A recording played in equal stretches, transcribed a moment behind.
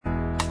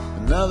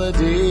Another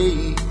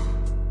day,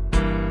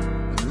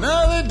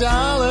 another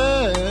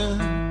dollar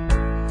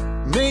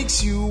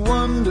makes you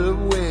wonder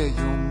where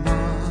your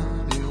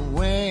money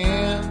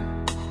went.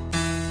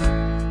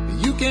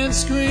 You can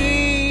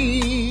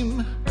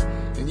scream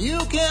and you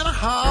can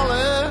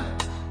holler.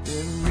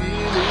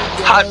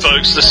 Hi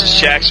folks, this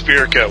is Jack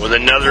Spirico with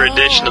another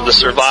edition of the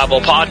Survival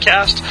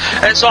Podcast.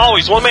 As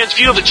always, one man's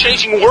view of the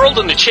changing world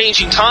and the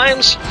changing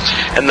times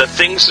and the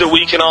things that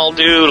we can all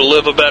do to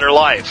live a better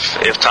life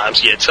if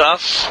times get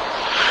tough.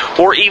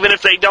 Or even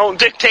if they don't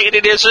dictate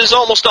it, as is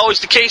almost always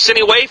the case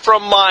anyway,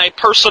 from my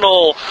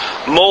personal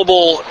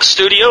mobile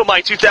studio, my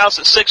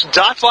 2006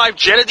 .5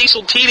 Jetta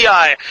Diesel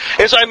TDI,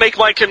 as I make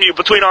my commute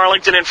between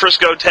Arlington and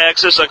Frisco,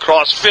 Texas,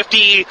 across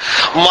 50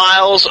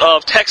 miles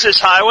of Texas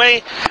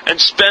highway,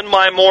 and spend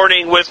my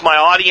morning with my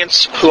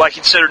audience, who I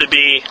consider to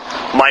be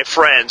my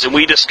friends. And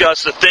we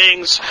discuss the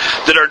things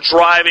that are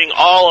driving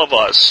all of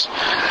us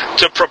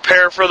to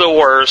prepare for the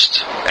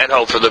worst and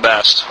hope for the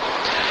best.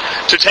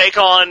 To take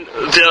on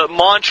the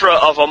mantra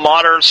of a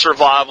modern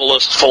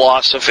survivalist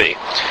philosophy.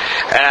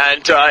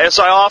 And as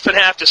I often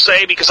have to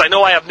say, because I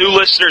know I have new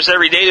listeners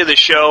every day to this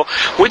show,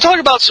 we talk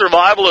about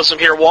survivalism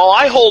here. While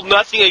I hold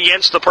nothing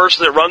against the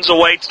person that runs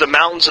away to the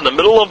mountains in the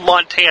middle of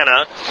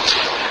Montana,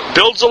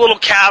 builds a little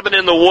cabin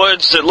in the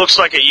woods that looks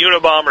like a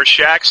Unabomber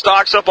shack,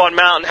 stocks up on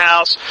Mountain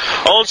House,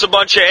 owns a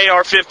bunch of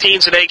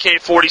AR-15s and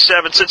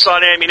AK-47, sits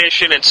on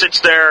ammunition and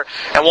sits there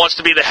and wants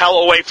to be the hell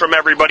away from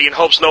everybody and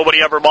hopes nobody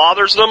ever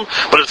bothers them,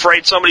 but is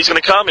afraid somebody's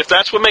going to come. If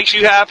that's what makes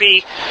you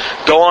happy,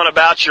 go on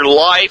about your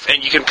life,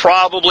 and you can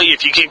probably,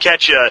 if you can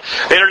catch an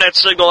internet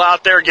signal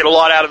out there, get a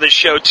lot out of this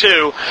show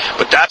too,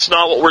 but that's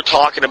not what we're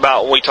talking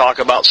about when we talk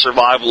about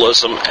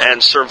survivalism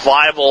and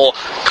survival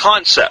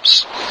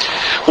concepts.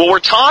 What we're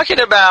talking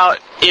about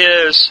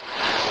is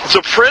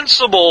the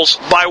principles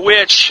by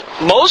which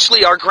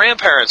mostly our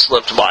grandparents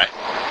lived by,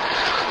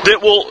 that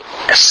will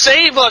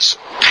save us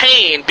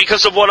pain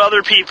because of what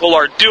other people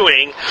are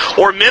doing,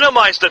 or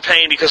minimize the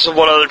pain because of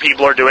what other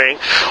people are doing,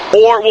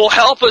 or will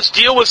help us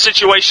deal with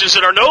situations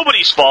that are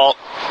nobody's fault,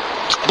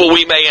 but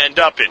we may end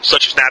up in,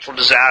 such as natural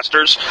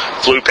disasters,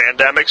 flu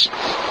pandemics,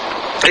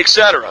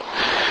 etc.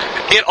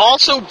 It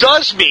also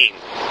does mean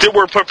that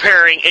we're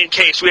preparing in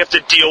case we have to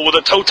deal with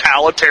a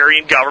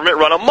totalitarian government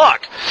run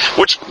amok,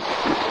 which,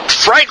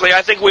 frankly,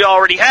 I think we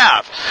already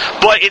have.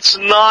 But it's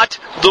not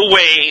the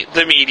way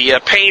the media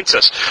paints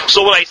us.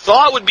 So what I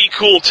thought would be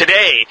cool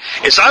today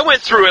is I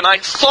went through and I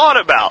thought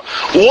about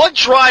what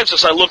drives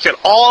us. I looked at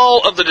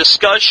all of the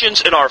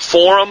discussions in our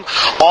forum,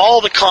 all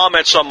the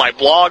comments on my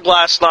blog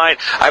last night.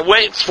 I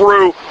went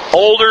through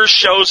older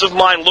shows of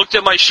mine, looked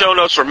at my show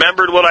notes,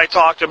 remembered what I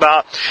talked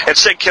about, and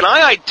said, can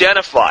I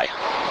identify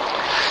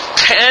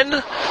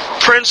 10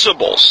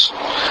 principles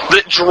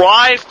that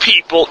drive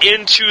people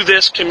into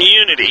this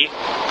community,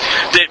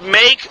 that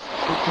make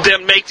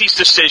them make these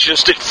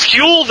decisions, that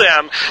fuel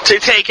them to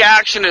take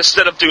action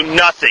instead of do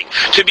nothing,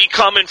 to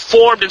become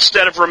informed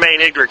instead of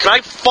remain ignorant? Can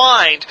I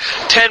find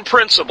 10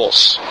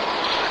 principles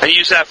and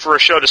use that for a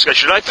show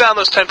discussion? And I found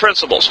those 10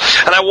 principles.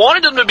 And I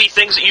wanted them to be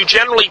things that you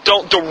generally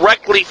don't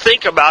directly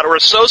think about or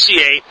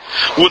associate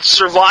with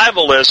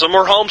survivalism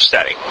or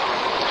homesteading.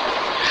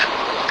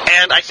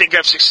 And I think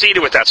I've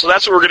succeeded with that. So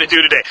that's what we're going to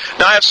do today.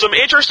 Now, I have some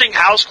interesting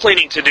house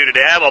cleaning to do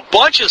today. I have a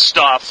bunch of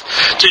stuff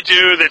to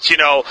do that's,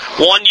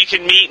 one, you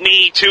can meet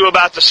me, two,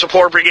 about the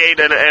support brigade,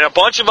 and a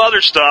bunch of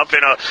other stuff.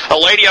 And a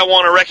lady I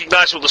want to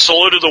recognize with the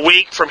salute of the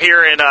week from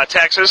here in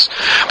Texas.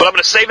 But I'm going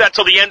to save that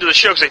till the end of the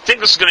show because I think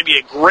this is going to be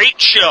a great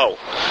show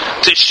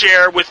to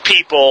share with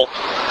people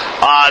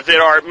that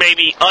are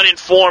maybe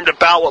uninformed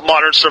about what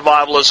modern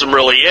survivalism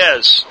really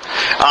is,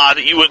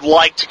 that you would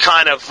like to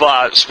kind of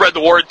spread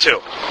the word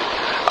to.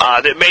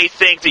 That may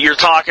think that you're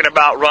talking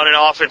about running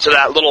off into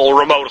that little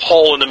remote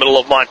hole in the middle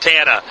of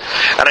Montana.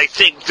 And I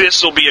think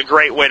this will be a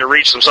great way to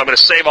reach them. So I'm going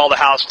to save all the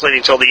house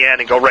cleaning till the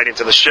end and go right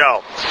into the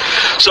show.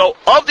 So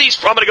of these,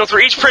 I'm going to go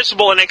through each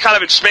principle and then kind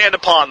of expand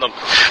upon them.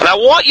 And I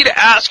want you to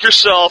ask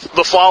yourself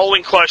the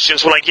following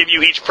questions when I give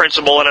you each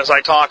principle and as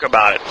I talk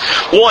about it.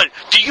 One,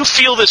 do you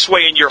feel this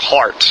way in your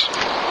heart?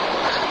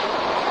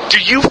 Do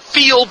you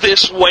feel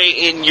this way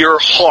in your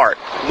heart?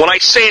 When I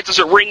say it, does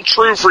it ring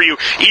true for you,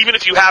 even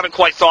if you haven't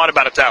quite thought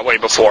about it that way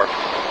before?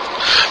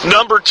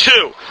 Number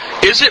two,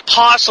 is it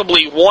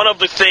possibly one of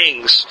the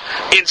things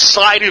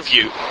inside of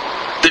you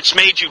that's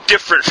made you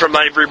different from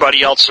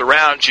everybody else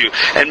around you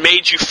and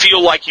made you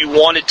feel like you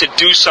wanted to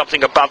do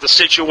something about the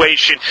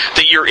situation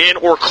that you're in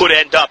or could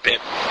end up in?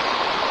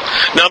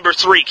 Number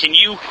three, can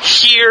you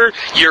hear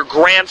your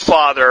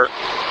grandfather,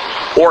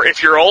 or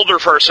if you're an older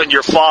person,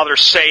 your father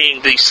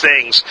saying these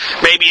things,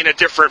 maybe in a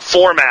different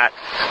format,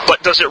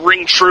 but does it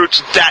ring true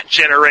to that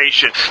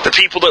generation? The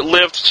people that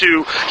lived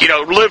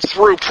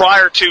through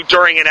prior to,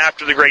 during, and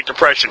after the Great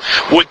Depression.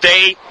 Would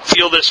they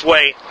feel this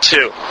way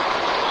too?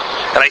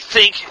 And I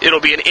think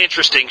it'll be an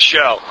interesting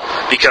show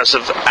because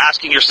of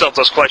asking yourself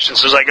those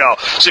questions as I go.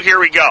 So here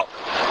we go.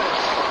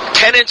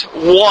 Tenet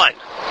 1,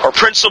 or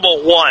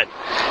principle 1.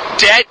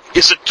 Debt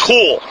is a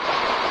tool.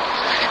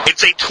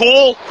 It's a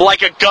tool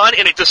like a gun,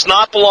 and it does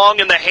not belong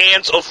in the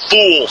hands of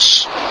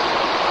fools.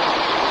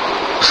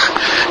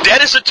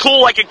 Debt is a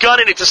tool like a gun,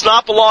 and it does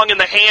not belong in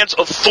the hands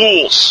of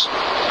fools.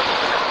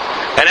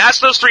 And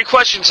ask those three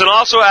questions, and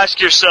also ask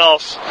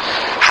yourself,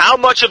 how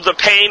much of the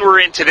pain we're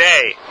in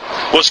today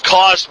was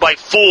caused by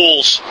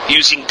fools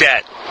using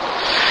debt?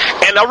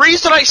 And the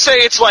reason I say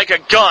it's like a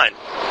gun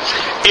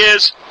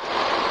is,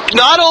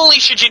 not only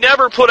should you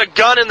never put a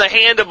gun in the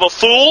hand of a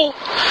fool,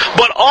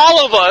 but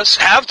all of us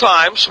have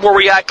times where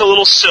we act a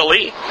little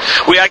silly,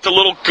 we act a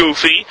little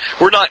goofy,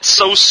 we're not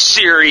so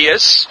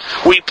serious,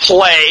 we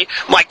play.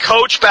 My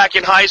coach back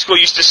in high school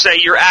used to say,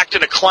 you're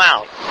acting a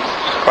clown.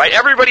 Right?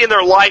 Everybody in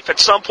their life at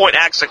some point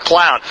acts a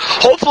clown.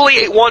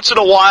 Hopefully, once in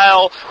a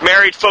while,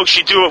 married folks,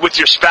 you do it with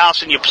your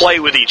spouse and you play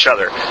with each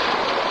other.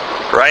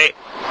 Right?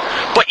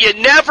 But you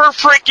never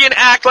freaking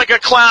act like a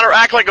clown or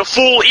act like a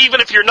fool, even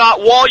if you're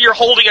not, while you're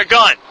holding a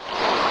gun.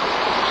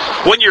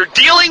 When you're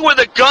dealing with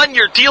a gun,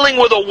 you're dealing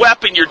with a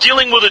weapon. You're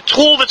dealing with a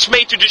tool that's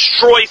made to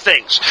destroy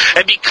things.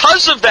 And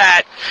because of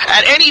that,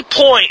 at any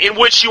point in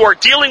which you are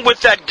dealing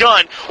with that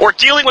gun or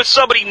dealing with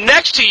somebody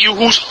next to you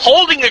who's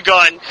holding a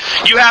gun,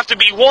 you have to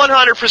be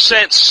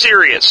 100%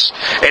 serious.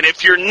 And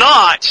if you're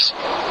not,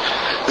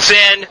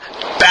 then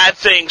bad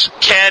things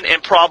can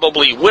and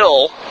probably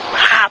will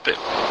happen.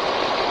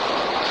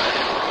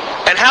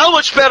 And how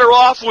much better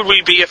off would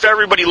we be if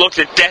everybody looked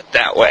at debt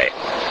that way?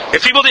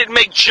 If people didn't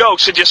make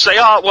jokes and just say,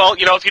 oh, well,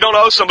 if you don't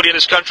owe somebody in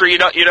this country,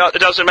 it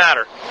doesn't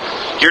matter.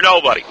 You're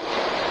nobody.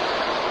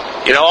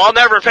 I'll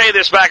never pay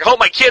this back. I hope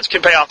my kids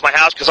can pay off my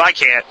house because I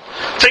can't.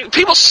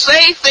 People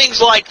say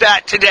things like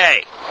that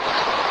today.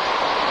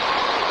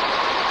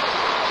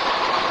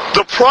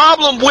 The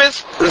problem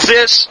with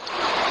this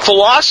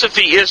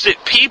philosophy is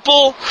that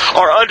people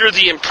are under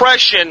the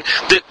impression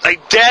that a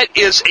debt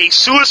is a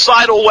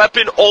suicidal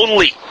weapon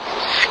only.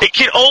 It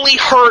can only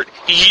hurt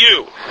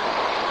you.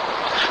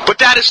 But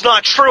that is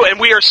not true, and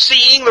we are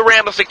seeing the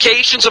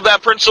ramifications of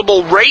that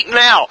principle right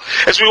now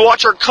as we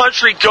watch our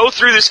country go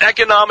through this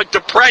economic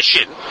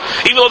depression.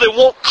 Even though they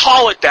won't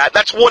call it that,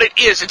 that's what it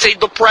is. It's a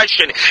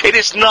depression. It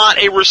is not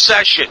a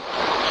recession.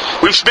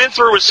 We've been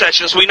through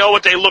recessions. We know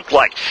what they look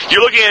like.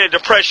 You're looking at a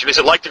depression. Is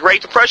it like the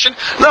Great Depression?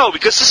 No,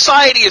 because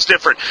society is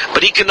different.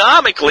 But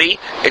economically,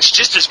 it's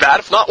just as bad,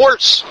 if not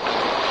worse.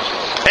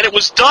 And it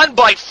was done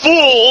by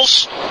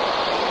fools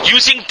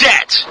using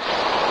debt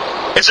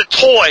as a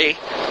toy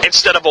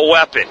instead of a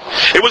weapon.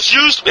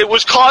 It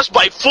was caused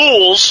by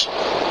fools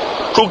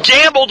who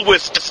gambled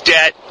with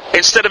debt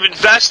instead of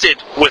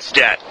invested with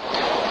debt.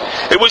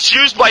 It was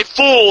used by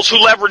fools who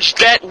leveraged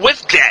debt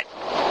with debt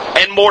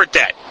and more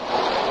debt.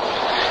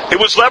 It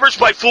was leveraged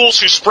by fools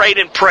who sprayed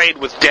and prayed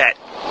with debt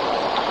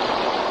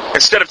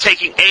instead of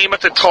taking aim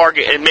at the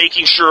target and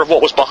making sure of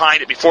what was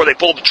behind it before they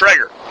pulled the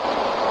trigger.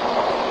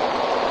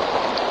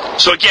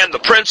 So again, the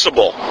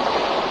principle: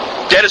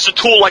 debt is a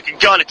tool like a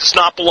gun. It does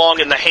not belong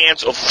in the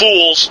hands of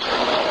fools,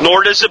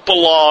 nor does it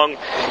belong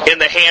in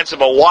the hands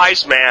of a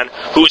wise man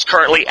who is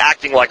currently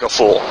acting like a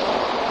fool.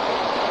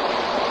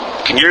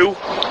 Can you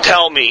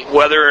tell me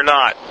whether or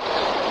not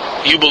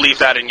you believe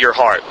that in your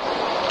heart?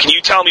 Can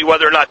you tell me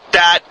whether or not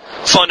that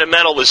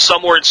fundamental is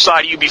somewhere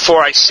inside of you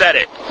before I said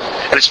it,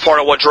 and it's part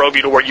of what drove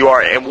you to where you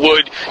are? And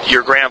would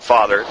your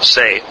grandfather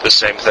say the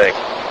same thing?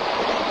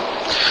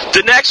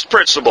 The next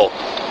principle: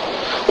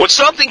 when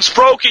something's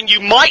broken, you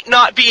might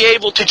not be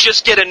able to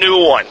just get a new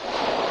one.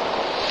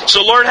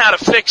 So learn how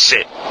to fix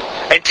it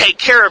and take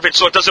care of it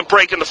so it doesn't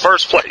break in the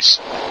first place.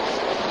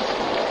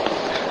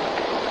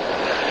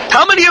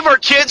 How many of our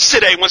kids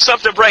today, when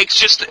something breaks,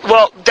 just,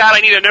 well, Dad,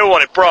 I need a new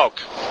one, it broke.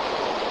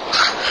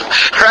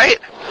 Right?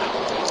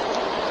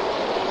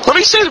 Let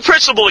me say the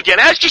principle again.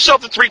 Ask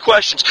yourself the three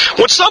questions.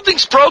 When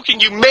something's broken,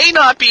 you may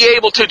not be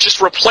able to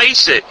just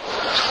replace it.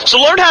 So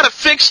learn how to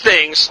fix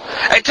things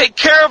and take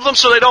care of them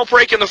so they don't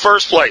break in the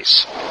first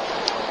place.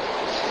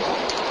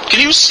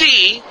 Can you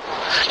see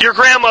your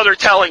grandmother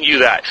telling you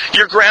that?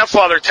 Your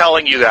grandfather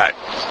telling you that?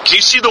 Can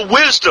you see the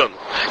wisdom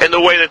in the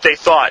way that they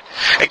thought?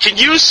 And can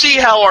you see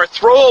how our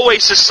throwaway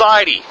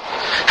society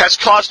has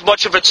caused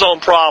much of its own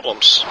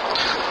problems?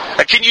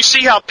 And can you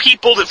see how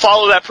people that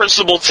follow that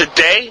principle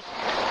today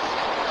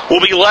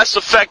will be less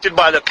affected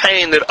by the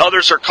pain that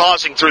others are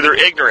causing through their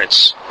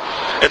ignorance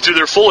and through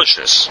their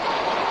foolishness?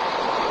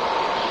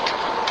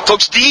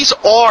 Folks, these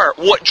are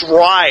what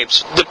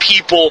drives the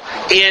people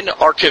in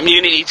our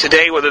community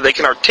today, whether they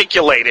can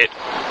articulate it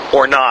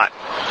or not.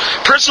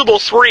 Principle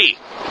 3.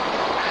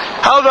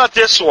 How about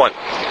this one?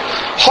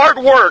 Hard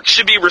work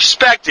should be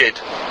respected,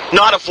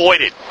 not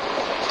avoided.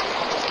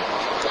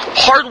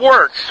 Hard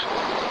work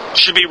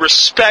should be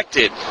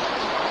respected,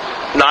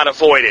 not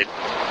avoided.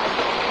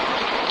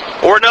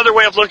 Or another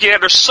way of looking at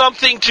it, there's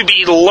something to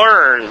be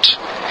learned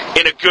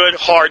in a good,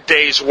 hard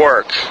day's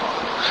work.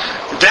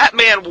 That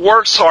man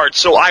works hard,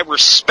 so I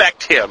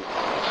respect him.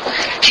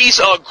 He's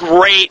a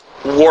great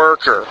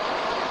worker.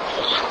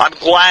 I'm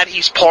glad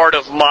he's part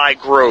of my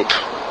group.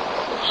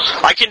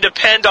 I can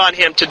depend on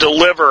him to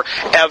deliver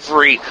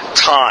every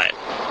time.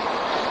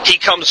 He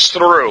comes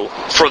through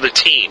for the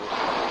team.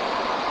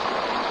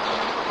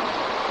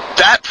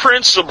 That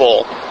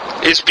principle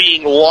is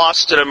being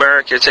lost in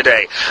America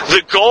today.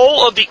 The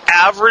goal of the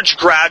average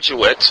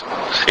graduate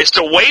is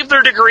to wave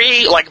their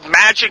degree like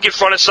magic in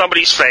front of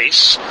somebody's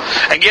face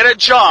and get a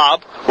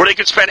job where they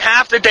can spend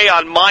half the day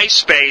on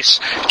MySpace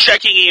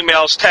checking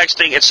emails,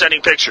 texting, and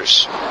sending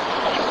pictures.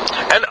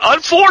 And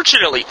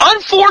unfortunately,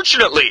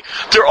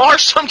 there are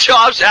some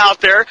jobs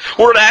out there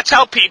where that's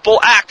how people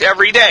act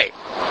every day.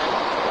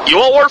 You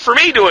won't work for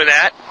me doing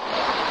that.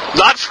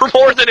 Not for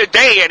more than a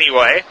day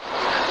anyway.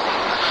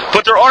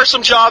 But there are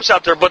some jobs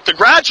out there. But the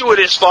graduate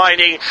is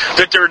finding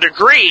that their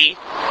degree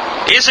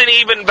isn't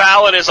even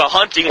valid as a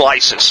hunting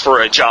license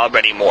for a job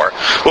anymore.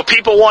 What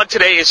people want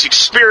today is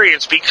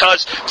experience,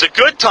 because the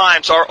good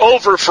times are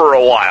over for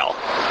a while.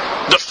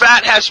 The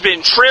fat has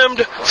been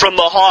trimmed from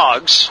the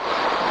hogs,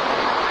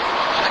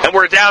 and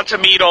we're down to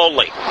meat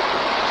only.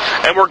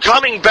 And we're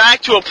coming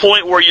back to a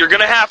point where you're going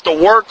to have to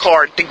work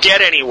hard to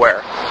get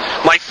anywhere.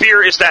 My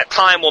fear is that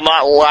time will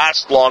not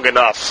last long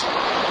enough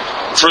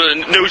for the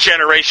new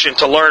generation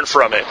to learn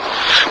from it.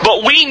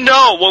 But we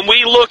know when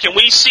we look and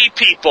we see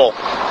people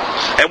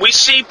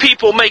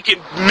making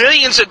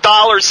millions of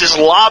dollars as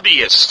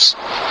lobbyists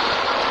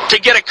to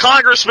get a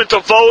congressman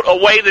to vote a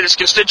way that his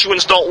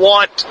constituents don't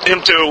want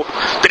him to,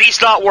 that he's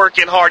not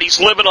working hard, he's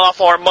living off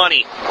our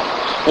money,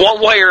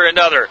 one way or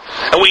another,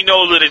 and we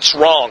know that it's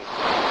wrong.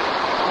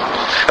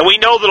 And we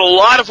know that a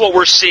lot of what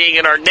we're seeing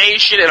in our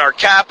nation, in our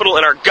capital,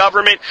 in our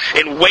government,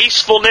 in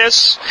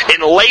wastefulness,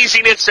 in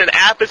laziness and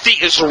apathy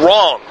is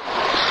wrong.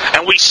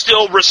 And we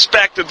still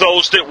respect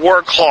those that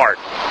work hard.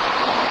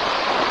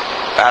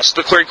 Ask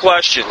the clear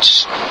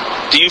questions.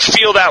 Do you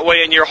feel that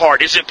way in your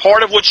heart? Is it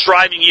part of what's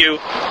driving you?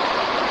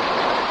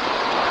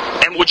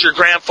 And would your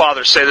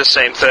grandfather say the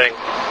same thing?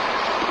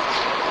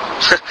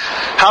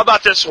 How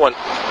about this one?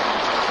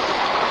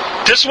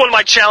 This one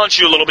might challenge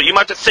you a little bit. You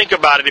might have to think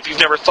about it if you've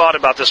never thought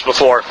about this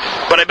before.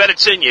 But I bet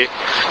it's in you.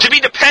 To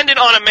be dependent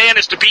on a man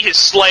is to be his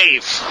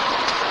slave.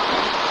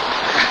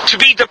 To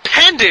be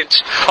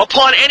dependent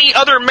upon any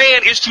other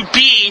man is to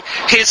be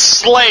his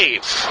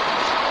slave.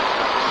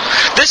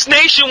 This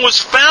nation was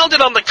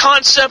founded on the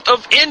concept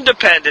of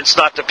independence,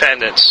 not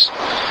dependence.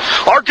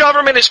 Our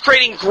government is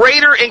creating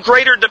greater and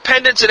greater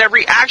dependence in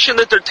every action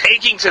that they're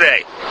taking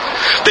today.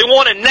 They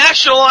want to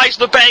nationalize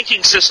the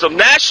banking system,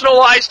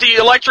 nationalize the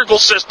electrical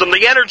system,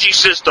 the energy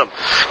system,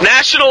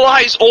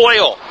 nationalize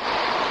oil,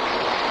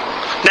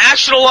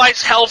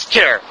 nationalize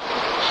healthcare,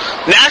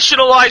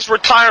 nationalize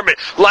retirement,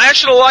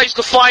 nationalize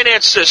the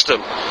finance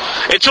system,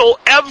 until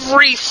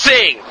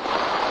everything,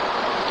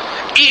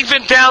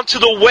 even down to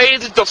the way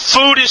that the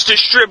food is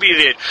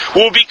distributed,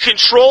 will be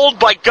controlled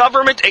by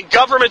government and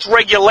government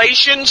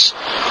regulations,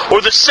 or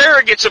the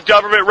surrogates of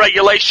government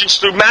regulations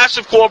through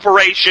massive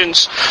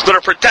corporations that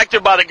are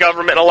protected by the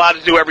government and allowed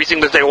to do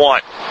everything that they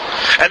want.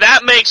 And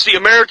that makes the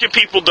American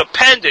people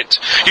dependent.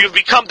 You've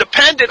become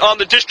dependent on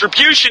the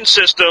distribution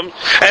system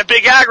and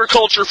big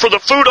agriculture for the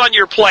food on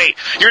your plate.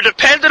 You're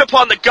dependent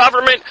upon the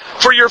government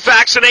for your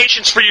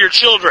vaccinations for your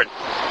children.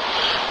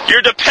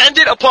 You're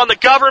dependent upon the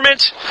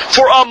government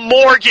for a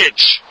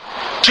mortgage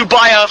to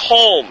buy a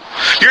home.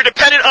 You're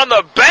dependent on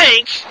the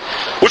bank,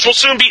 which will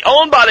soon be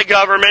owned by the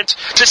government,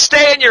 to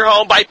stay in your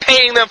home by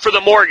paying them for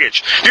the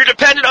mortgage. You're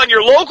dependent on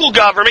your local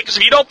government, because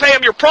if you don't pay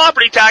them your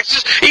property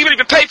taxes, even if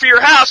you pay for your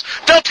house,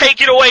 they'll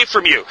take it away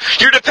from you.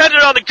 You're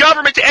dependent on the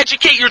government to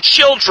educate your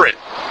children.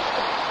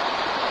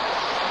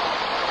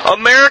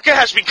 America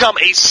has become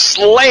a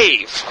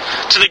slave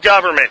to the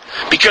government,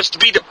 because to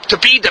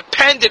be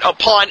dependent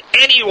upon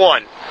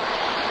anyone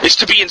is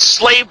to be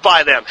enslaved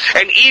by them.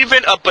 And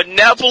even a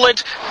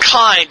benevolent,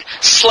 kind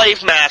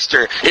slave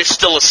master is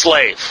still a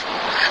slave.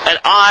 And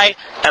I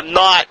am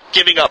not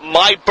giving up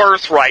my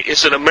birthright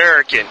as an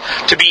American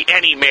to be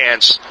any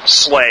man's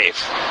slave.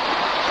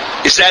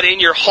 Is that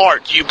in your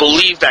heart? Do you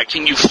believe that?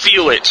 Can you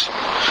feel it?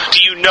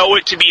 Do you know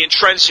it to be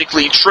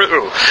intrinsically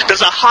true?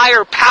 Does a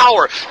higher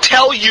power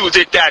tell you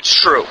that that's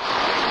true?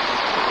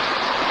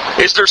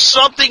 Is there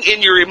something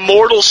in your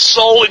immortal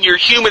soul, in your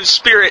human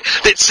spirit,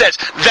 that says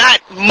that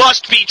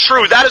must be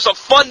true? That is a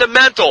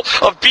fundamental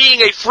of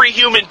being a free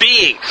human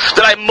being,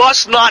 that I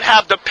must not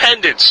have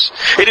dependence.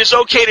 It is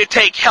okay to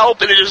take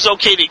help and it is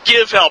okay to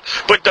give help,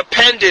 but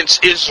dependence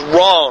is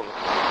wrong.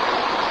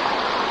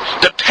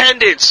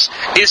 Dependence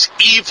is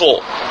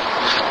evil.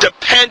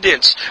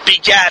 Dependence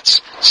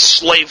begats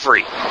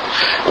slavery.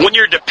 When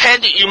you're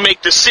dependent, you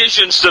make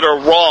decisions that are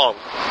wrong.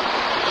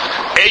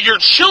 And your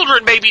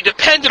children may be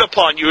dependent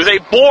upon you. Are they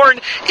born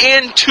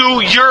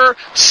into your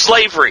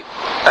slavery?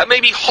 That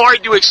may be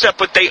hard to accept,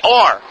 but they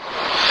are.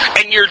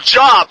 And your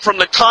job, from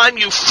the time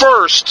you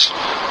first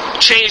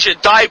change a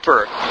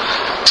diaper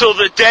till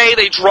the day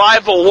they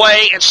drive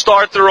away and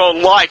start their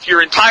own life.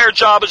 Your entire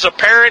job as a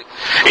parent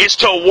is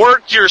to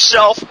work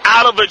yourself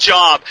out of a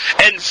job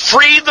and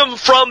free them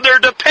from their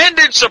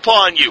dependence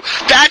upon you.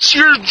 That's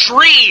your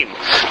dream,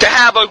 to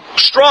have a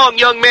strong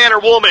young man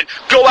or woman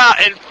go out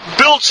and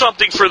build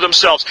something for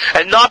themselves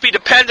and not be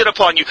dependent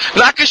upon you.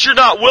 Not because you're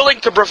not willing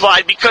to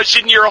provide, because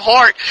in your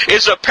heart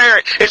as a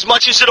parent, as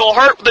much as it'll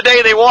hurt the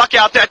day they walk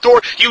out that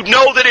door, you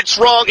know that it's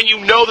wrong and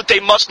you know that they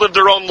must live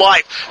their own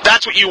life.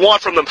 That's what you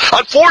want from them.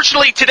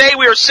 Unfortunately, today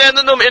we are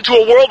sending them into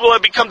a world where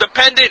they become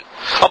dependent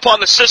upon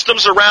the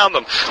systems around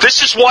them.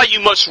 This is why you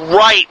must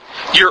write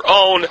your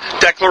own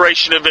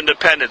Declaration of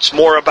Independence.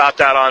 More about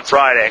that on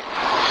Friday.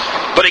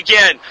 But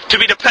again, to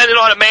be dependent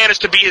on a man is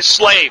to be his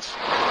slave.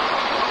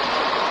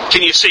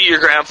 Can you see your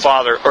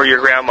grandfather or your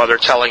grandmother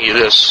telling you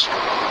this?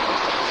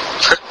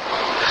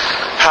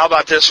 How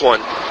about this one?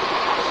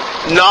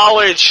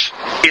 Knowledge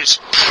is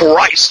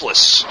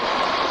priceless.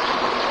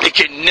 It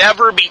can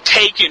never be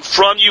taken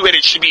from you, and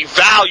it should be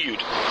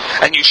valued,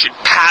 and you should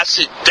pass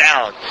it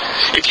down.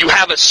 If you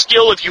have a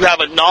skill, if you have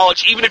a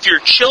knowledge, even if your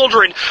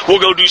children will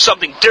go do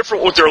something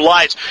different with their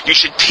lives, you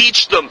should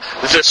teach them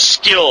the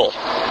skill.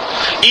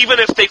 Even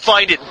if they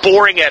find it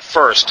boring at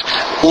first,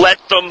 let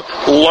them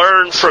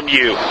learn from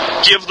you.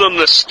 Give them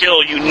the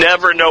skill. You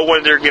never know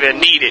when they're going to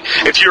need it.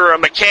 If you're a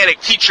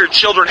mechanic, teach your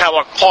children how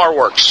a car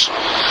works.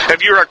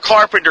 If you're a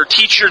carpenter,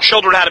 teach your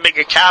children how to make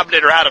a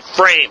cabinet or how to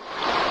frame.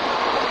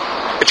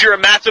 If you're a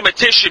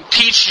mathematician,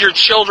 teach your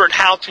children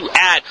how to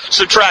add,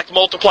 subtract,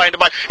 multiply, and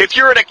divide. If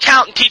you're an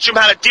accountant, teach them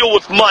how to deal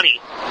with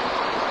money.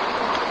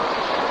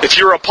 If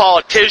you're a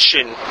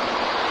politician,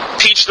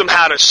 teach them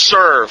how to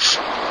serve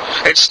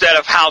instead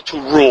of how to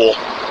rule.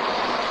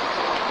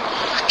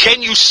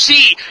 Can you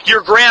see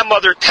your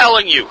grandmother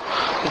telling you,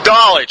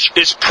 knowledge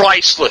is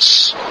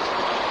priceless?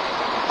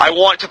 I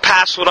want to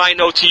pass what I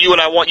know to you, and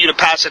I want you to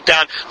pass it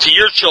down to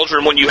your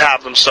children when you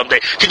have them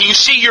someday. Can you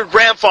see your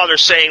grandfather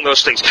saying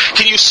those things?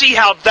 Can you see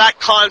how that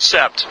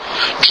concept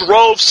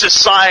drove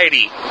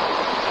society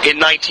in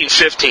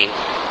 1915,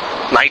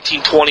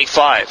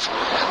 1925,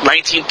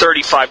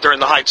 1935 during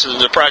the heights of the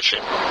Depression?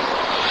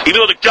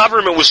 Even though the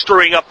government was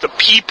screwing up, the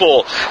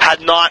people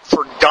had not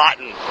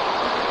forgotten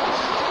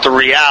the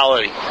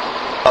reality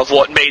of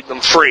what made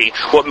them free,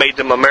 what made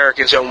them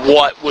Americans, and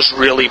what was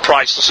really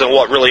priceless and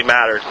what really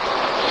mattered.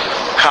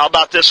 How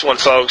about this one,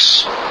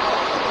 folks?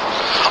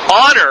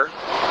 Honor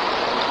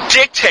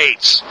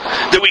dictates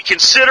that we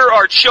consider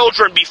our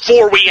children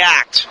before we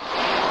act.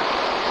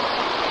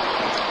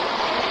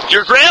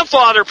 Your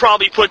grandfather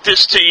probably put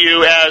this to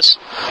you as,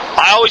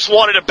 I always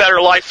wanted a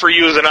better life for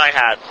you than I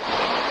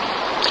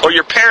had. Or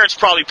your parents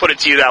probably put it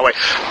to you that way.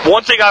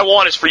 One thing I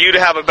want is for you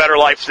to have a better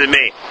life than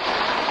me.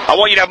 I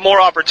want you to have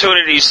more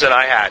opportunities than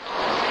I had.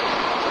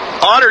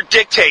 Honor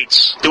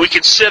dictates that we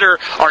consider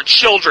our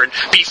children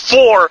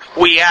before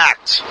we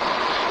act.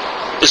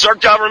 Is our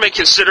government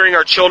considering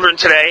our children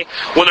today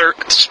when they're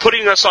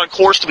putting us on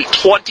course to be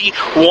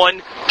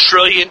 $21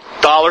 trillion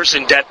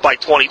in debt by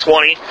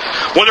 2020?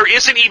 When there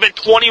isn't even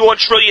 $21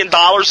 trillion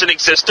in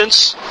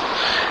existence?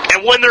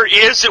 And when there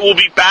is, it will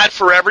be bad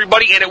for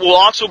everybody, and it will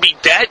also be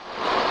debt?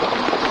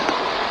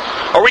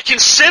 Are we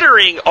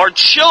considering our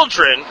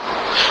children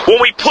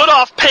when we put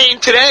off paying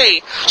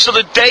today so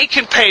that they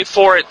can pay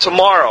for it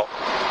tomorrow?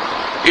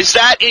 Is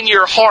that in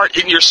your heart,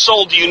 in your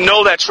soul? Do you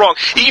know that's wrong?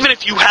 Even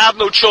if you have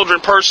no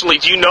children personally,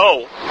 do you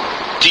know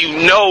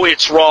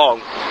it's wrong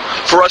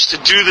for us to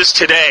do this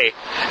today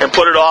and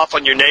put it off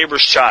on your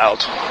neighbor's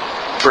child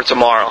for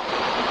tomorrow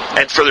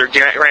and for their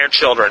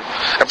grandchildren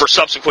and for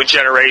subsequent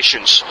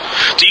generations?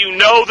 Do you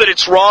know that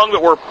it's wrong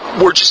that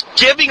we're just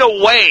giving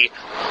away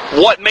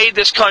what made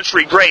this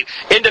country great?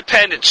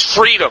 Independence,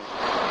 freedom.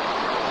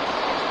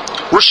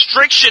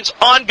 Restrictions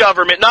on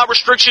government, not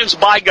restrictions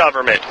by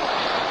government.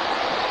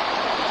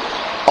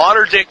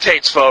 Honor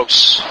dictates,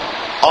 folks.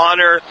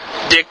 Honor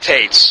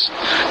dictates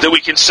that we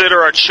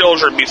consider our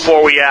children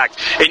before we act.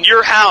 In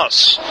your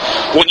house,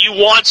 when you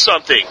want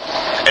something,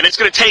 and it's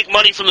going to take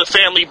money from the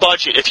family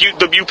budget, if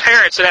you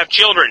parents that have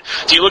children,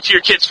 do you look to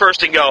your kids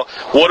first and go,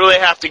 what do they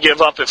have to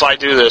give up if I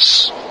do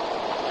this?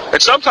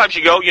 And sometimes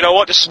you go, you know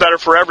what, this is better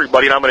for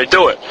everybody and I'm going to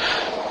do it.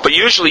 But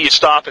usually you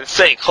stop and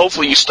think.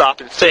 Hopefully you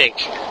stop and think.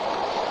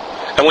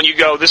 And when you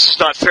go, this is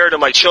not fair to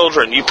my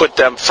children, you put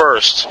them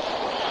first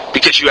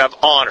because you have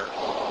honor.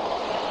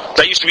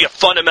 That used to be a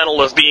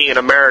fundamental of being an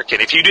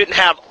American. If you didn't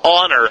have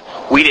honor,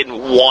 we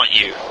didn't want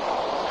you.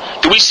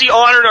 Do we see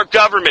honor in our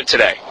government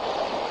today?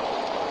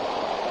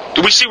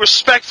 Do we see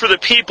respect for the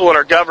people in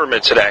our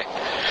government today?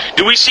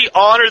 Do we see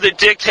honor that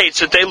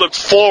dictates that they look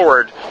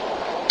forward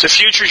to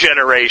future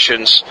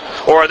generations,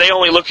 or are they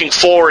only looking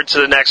forward to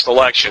the next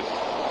election?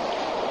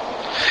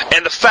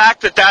 And the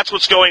fact that that's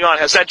what's going on,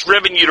 has that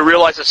driven you to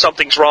realize that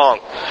something's wrong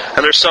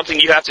and there's something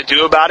you have to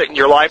do about it in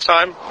your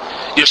lifetime?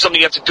 There's something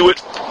you have to do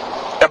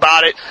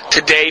about it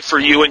today for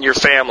you and your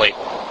family.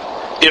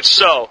 If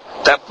so,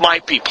 that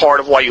might be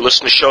part of why you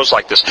listen to shows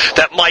like this.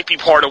 That might be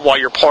part of why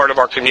you're part of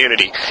our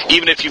community,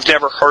 even if you've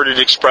never heard it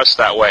expressed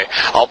that way.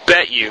 I'll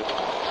bet you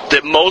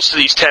that most of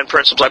these 10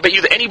 principles, I bet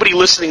you that anybody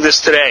listening to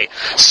this today,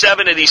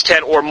 7 of these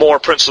 10 or more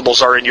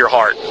principles are in your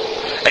heart.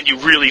 And you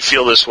really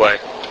feel this way.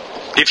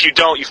 If you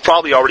don't, you've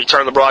probably already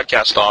turned the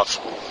broadcast off.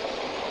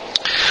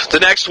 The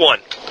next one.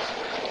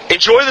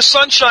 Enjoy the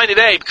sunshine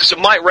today because it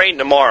might rain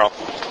tomorrow.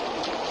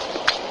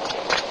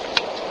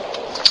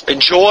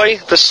 Enjoy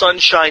the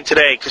sunshine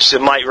today because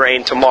it might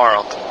rain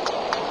tomorrow.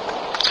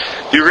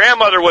 Your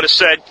grandmother would have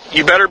said,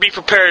 you better be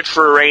prepared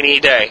for a rainy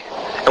day.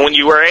 And when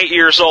you were 8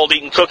 years old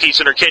eating cookies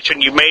in her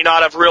kitchen, you may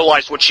not have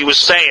realized what she was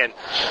saying.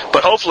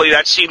 But hopefully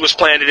that seed was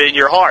planted in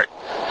your heart.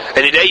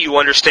 And today you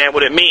understand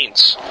what it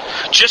means.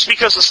 Just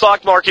because the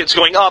stock market's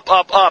going up,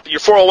 up, up, your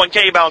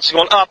 401k balance is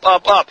going up,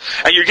 up, up,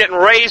 and you're getting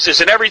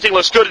raises and everything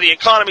looks good and the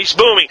economy's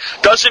booming,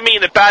 doesn't mean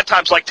that bad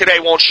times like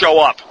today won't show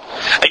up.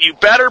 And you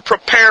better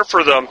prepare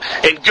for them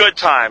in good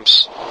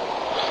times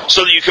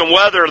so that you can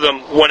weather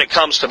them when it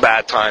comes to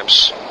bad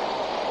times.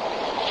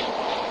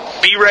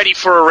 Be ready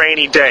for a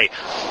rainy day.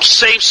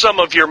 Save some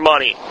of your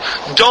money.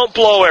 Don't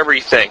blow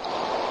everything.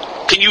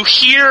 Can you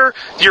hear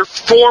your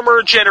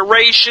former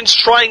generations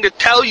trying to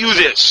tell you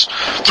this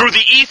through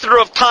the ether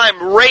of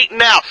time right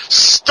now?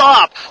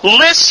 Stop.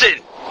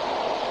 Listen.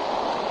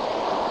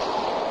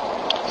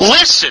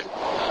 Listen.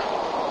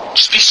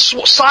 Just be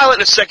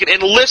silent a second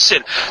and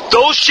listen.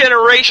 Those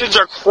generations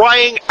are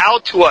crying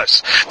out to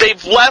us.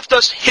 They've left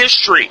us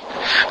history.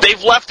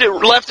 They've left it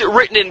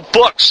written in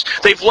books.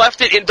 They've left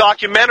it in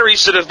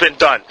documentaries that have been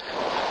done.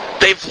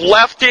 They've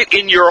left it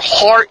in your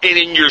heart and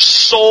in your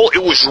soul.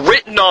 It was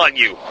written on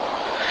you.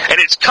 And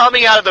it's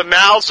coming out of the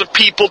mouths of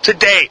people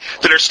today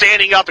that are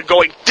standing up and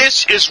going,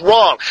 this is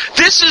wrong.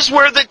 This is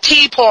where the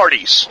tea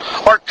parties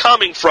are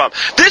coming from.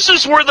 This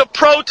is where the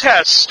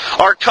protests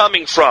are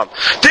coming from.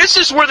 This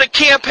is where the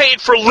campaign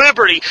for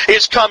liberty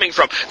is coming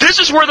from. This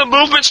is where the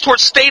movements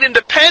towards state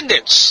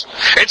independence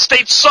and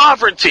state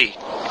sovereignty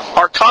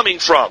are coming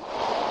from.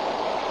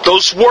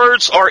 Those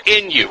words are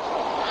in you.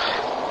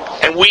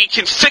 And we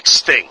can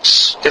fix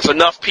things if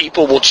enough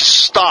people will just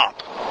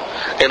stop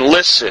and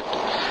listen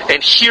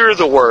and hear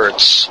the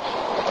words.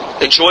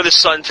 Enjoy the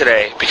sun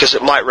today because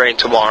it might rain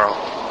tomorrow.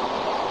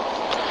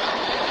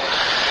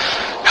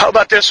 How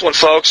about this one,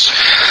 folks?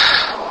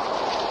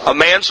 A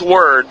man's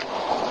word,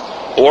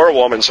 or a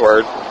woman's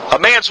word, a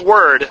man's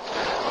word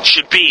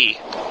should be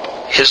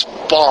his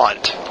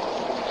bond.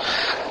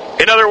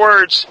 In other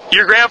words,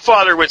 your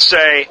grandfather would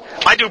say,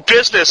 I do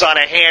business on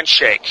a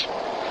handshake.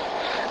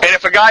 And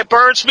if a guy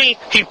burns me,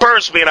 he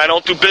burns me, and I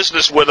don't do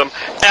business with him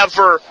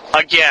ever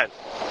again.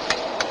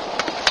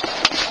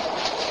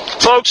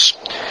 Folks,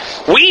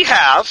 we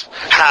have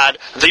had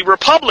the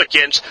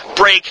Republicans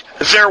break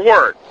their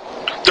word.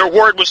 Their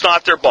word was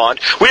not their bond.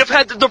 We have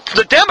had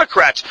the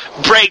Democrats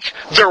break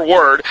their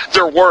word.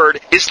 Their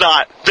word is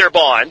not their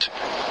bond.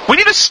 We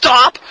need to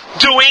stop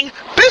doing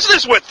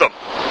business with them.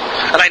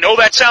 And I know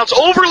that sounds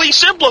overly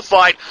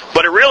simplified,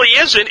 but it really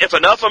isn't if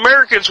enough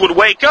Americans would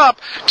wake up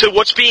to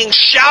what's being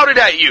shouted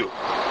at you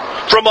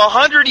from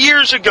 100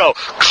 years ago.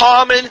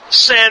 Common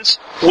sense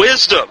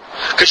wisdom.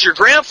 Because your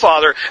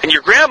grandfather and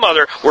your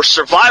grandmother were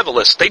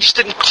survivalists. They just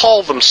didn't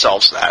call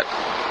themselves that.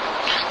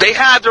 They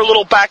had their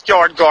little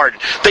backyard garden.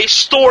 They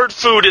stored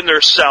food in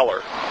their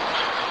cellar.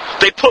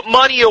 They put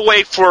money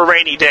away for a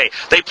rainy day.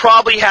 They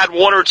probably had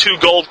 1 or 2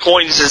 gold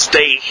coins as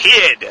they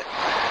hid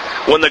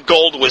when the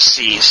gold was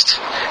seized.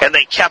 And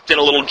they kept in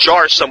a little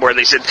jar somewhere.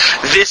 They said,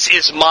 this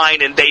is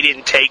mine, and they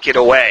didn't take it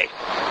away.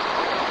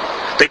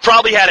 They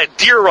probably had a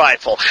deer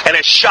rifle and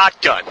a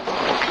shotgun.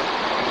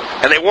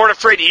 And they weren't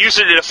afraid to use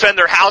it to defend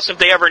their house if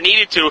they ever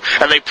needed to,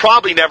 and they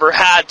probably never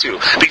had to,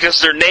 because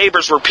their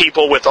neighbors were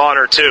people with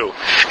honor too.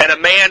 And a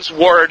man's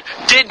word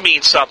did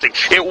mean something.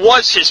 It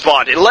was his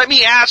bond. And let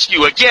me ask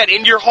you, again,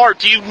 in your heart,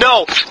 do you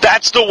know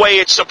that's the way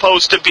it's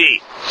supposed to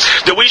be?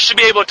 That we should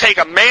be able to take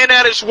a man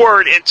at his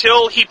word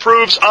until he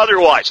proves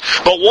otherwise.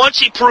 But once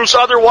he proves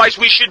otherwise,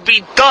 we should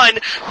be done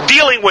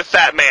dealing with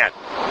that man.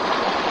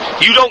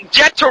 You don't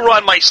get to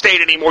run my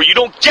state anymore. You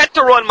don't get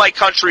to run my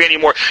country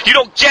anymore. You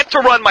don't get to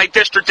run my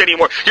district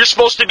anymore. You're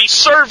supposed to be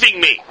serving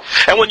me.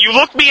 And when you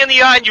look me in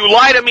the eye and you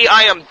lie to me,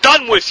 I am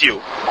done with you.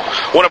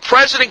 When a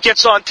president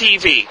gets on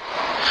TV,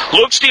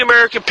 looks the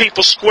American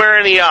people square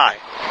in the eye,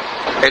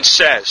 and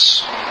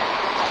says,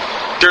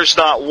 there's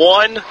not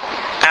 1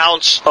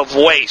 ounce of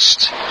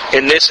waste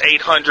in this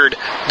 $800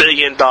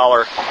 billion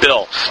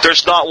bill.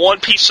 There's not 1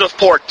 piece of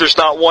pork. There's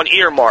not 1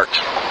 earmark.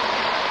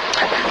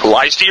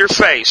 Lies to your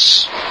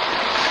face.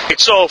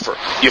 It's over.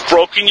 You've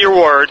broken your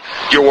word.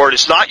 Your word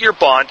is not your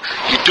bond.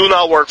 You do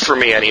not work for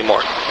me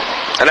anymore.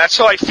 And that's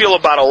how I feel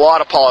about a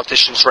lot of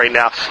politicians right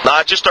now.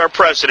 Not just our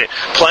president.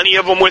 Plenty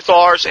of them with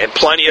ours and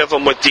plenty of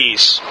them with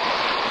these.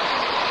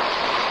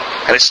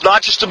 And it's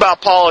not just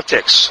about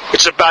politics.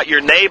 It's about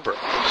your neighbor.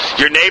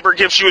 Your neighbor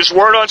gives you his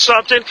word on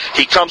something.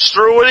 He comes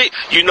through with it.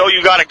 You know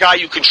you got a guy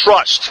you can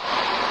trust.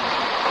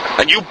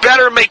 And you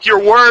better make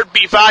your word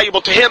be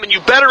valuable to him, and you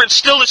better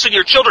instill this in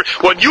your children.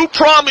 When you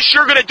promise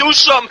you're going to do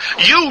something,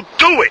 you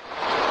do it.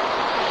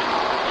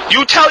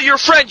 You tell your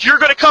friend you're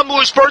going to come to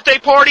his birthday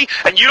party,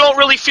 and you don't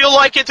really feel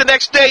like it the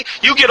next day,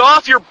 you get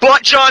off your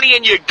butt, Johnny,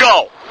 and you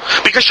go.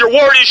 because your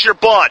word is your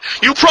bond.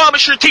 You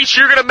promise your teacher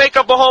you're going to make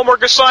up a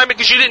homework assignment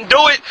because you didn't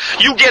do it,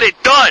 you get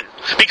it done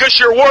because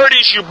your word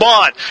is your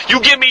bond.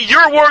 You give me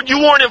your word, you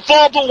weren't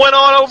involved in what went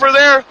on over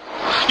there,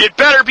 it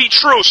better be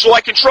true so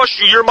I can trust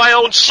you. You're my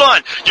own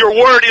son. Your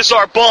word is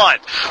our bond.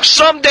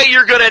 Someday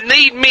you're going to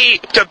need me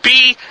to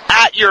be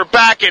at your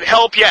back and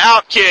help you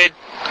out, kid.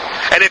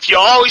 And if you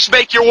always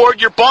make your word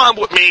your bond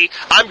with me,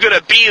 I'm going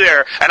to be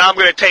there and I'm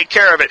going to take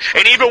care of it.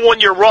 And even when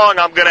you're wrong,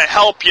 I'm going to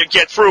help you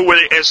get through with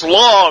it as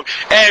long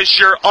as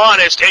you're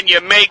honest and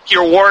you make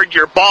your word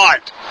your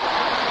bond.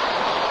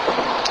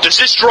 Does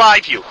this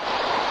drive you?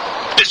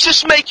 Does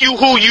this make you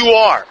who you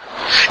are?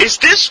 Is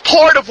this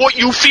part of what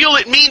you feel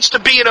it means to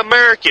be an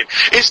American?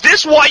 Is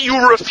this why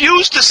you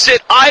refuse to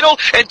sit idle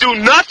and do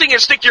nothing and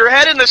stick your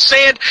head in the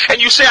sand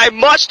and you say, I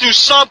must do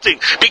something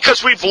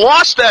because we've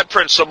lost that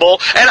principle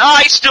and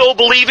I still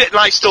believe it and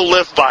I still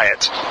live by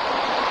it?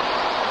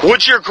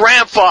 Would your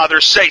grandfather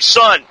say,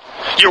 son,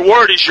 your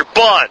word is your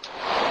bond?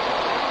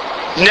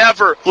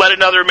 Never let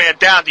another man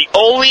down. The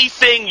only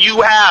thing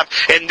you have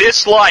in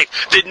this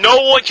life that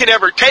no one can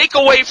ever take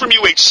away from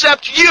you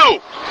except you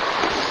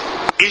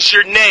is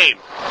your name,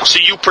 so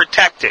you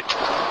protect it.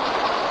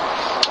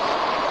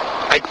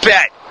 I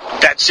bet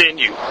that's in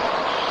you.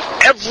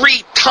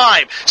 Every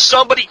time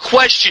somebody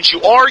questions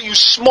you, are you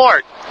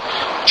smart?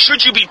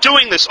 Should you be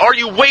doing this? Are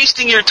you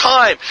wasting your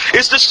time?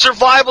 Is this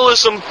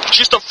survivalism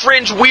just a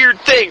fringe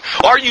weird thing?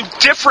 Are you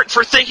different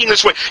for thinking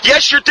this way?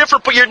 Yes, you're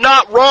different, but you're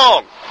not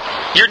wrong.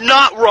 You're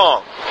not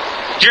wrong.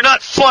 You're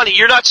not funny.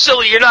 You're not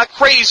silly. You're not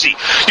crazy.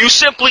 You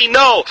simply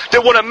know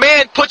that when a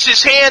man puts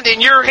his hand in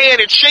your hand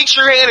and shakes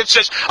your hand and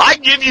says, I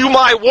give you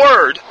my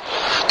word,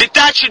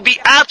 that should be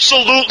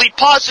absolutely,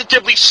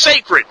 positively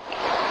sacred.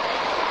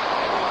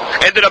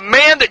 And that a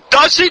man that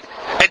does it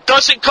and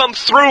doesn't come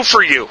through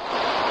for you,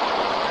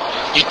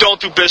 you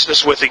don't do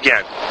business with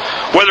again.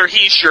 Whether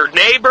he's your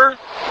neighbor,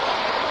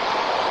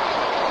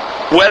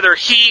 whether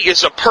he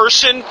is a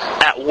person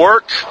at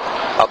work,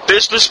 a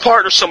business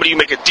partner, somebody you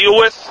make a deal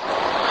with,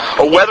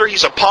 or whether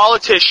he's a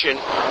politician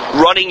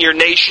running your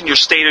nation, your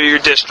state, or your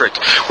district.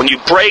 When you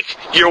break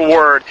your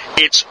word,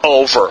 it's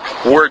over.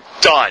 We're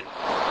done.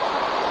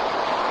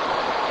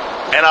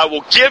 And I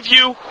will give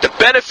you the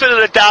benefit of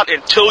the doubt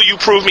until you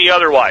prove me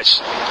otherwise.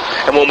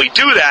 And when we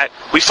do that,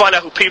 we find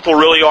out who people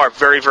really are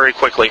very, very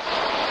quickly.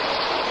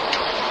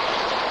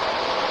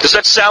 Does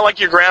that sound like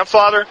your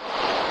grandfather?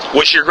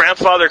 Was your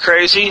grandfather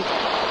crazy?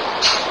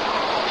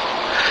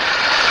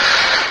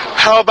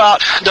 How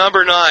about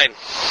number 9?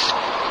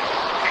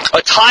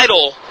 A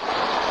title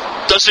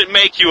doesn't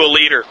make you a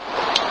leader.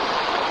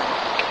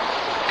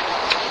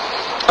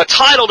 A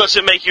title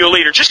doesn't make you a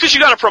leader. Just because you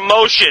got a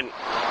promotion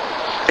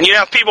and you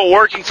have people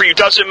working for you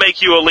doesn't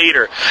make you a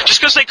leader. Just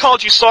because they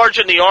called you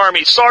sergeant in the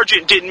Army,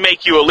 sergeant didn't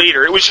make you a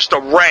leader. It was just a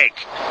rank.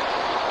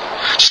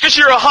 Just because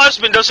you're a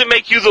husband doesn't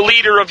make you the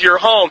leader of your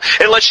home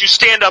unless you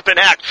stand up and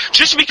act.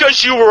 Just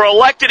because you were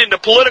elected into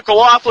political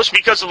office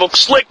because of a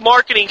slick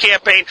marketing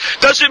campaign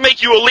doesn't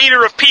make you a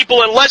leader of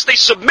people unless they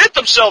submit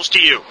themselves to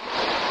you.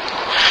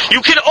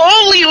 You can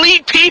only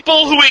lead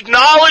people who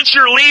acknowledge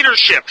your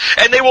leadership,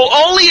 and they will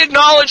only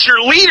acknowledge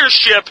your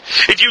leadership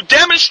if you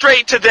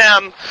demonstrate to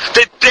them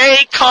that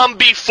they come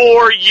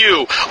before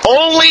you.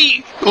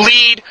 Only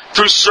lead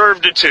through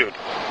servitude.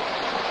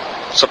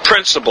 It's a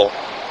principle.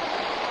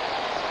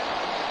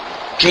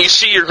 Can you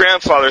see your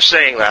grandfather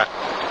saying that?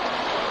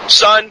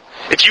 Son,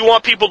 if you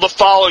want people to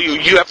follow you,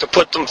 you have to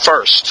put them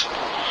first.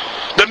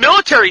 The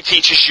military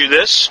teaches you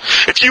this.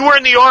 If you were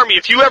in the Army,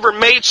 if you ever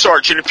made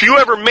sergeant, if you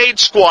ever made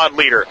squad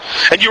leader,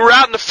 and you were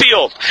out in the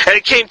field, and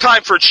it came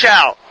time for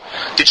chow,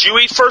 did you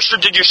eat first or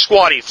did your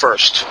squad eat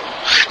first?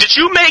 Did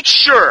you make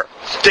sure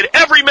that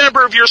every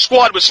member of your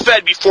squad was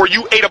fed before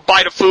you ate a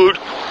bite of food?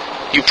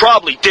 You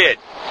probably did.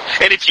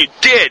 And if you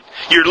did,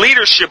 your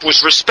leadership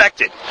was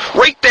respected.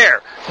 Right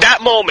there,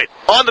 that moment,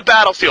 on the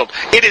battlefield,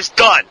 it is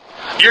done.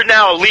 You're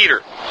now a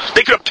leader.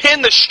 They could have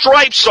pinned the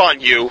stripes on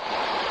you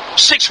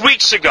 6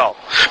 weeks ago.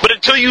 But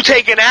until you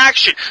take an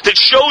action that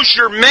shows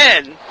your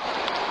men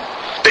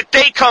that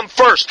they come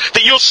first,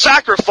 that you'll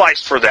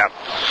sacrifice for them,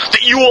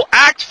 that you will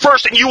act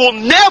first, and you will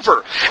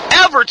never,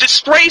 ever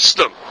disgrace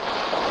them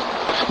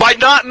by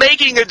not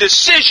making a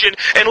decision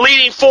and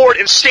leading forward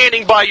and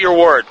standing by your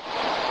word.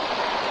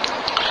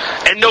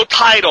 And no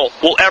title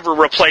will ever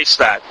replace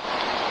that.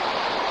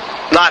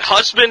 Not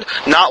husband,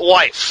 not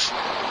wife.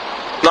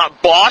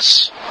 Not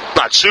boss,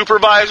 not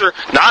supervisor,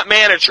 not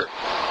manager.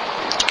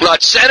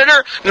 Not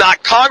senator,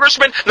 not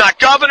congressman, not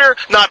governor,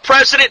 not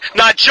president,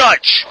 not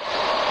judge.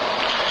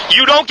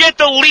 You don't get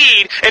the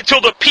lead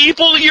until the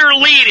people you're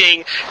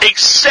leading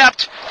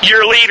accept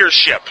your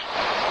leadership.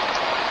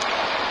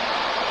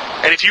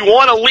 And if you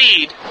want to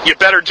lead, you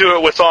better do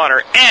it with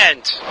honor.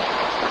 And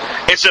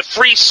as a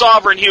free,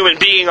 sovereign human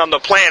being on the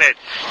planet,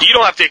 you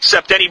don't have to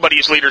accept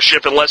anybody's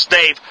leadership unless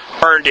they've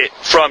earned it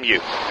from you.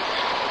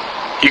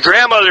 Your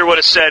grandmother would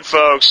have said,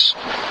 folks,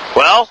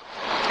 well,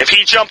 if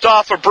he jumped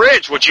off a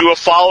bridge, would you have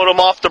followed him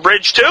off the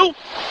bridge too?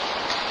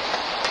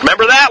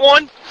 Remember that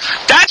one?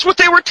 That's what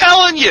they were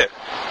telling you.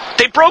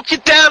 They broke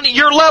it down to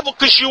your level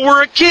because you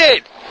were a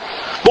kid.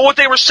 But what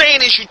they were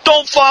saying is you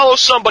don't follow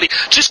somebody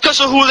just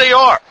because of who they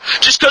are,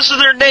 just because of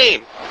their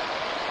name.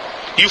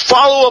 You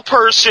follow a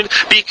person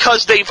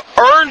because they've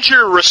earned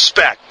your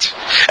respect,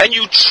 and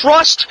you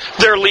trust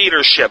their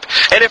leadership.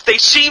 And if they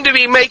seem to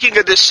be making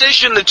a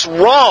decision that's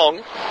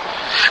wrong,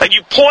 and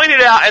you point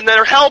it out, and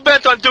they're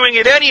hell-bent on doing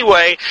it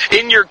anyway,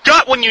 in your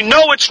gut, when you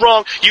know it's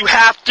wrong, you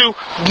have to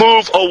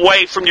move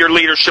away from your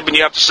leadership, and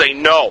you have to say,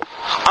 no,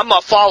 I'm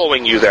not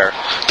following you there.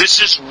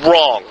 This is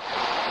wrong.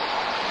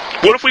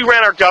 What if we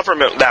ran our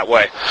government that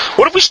way?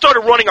 What if we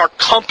started running our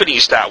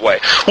companies that way?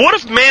 What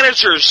if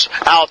managers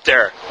out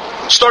there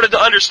started to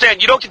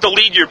understand you don't get to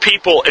lead your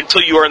people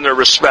until you earn their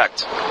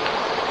respect?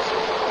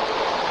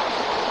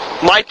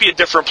 Might be a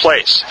different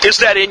place. Is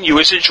that in you?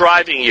 Is it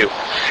driving you?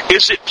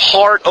 Is it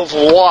part of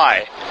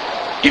why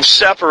you've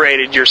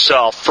separated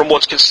yourself from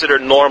what's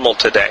considered normal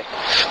today?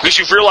 Because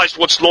you've realized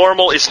what's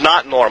normal is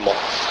not normal.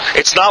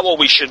 It's not what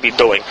we should be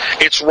doing.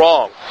 It's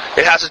wrong.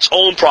 It has its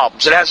own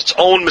problems. It has its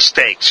own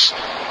mistakes.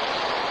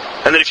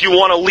 And that if you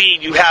want to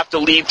lead, you have to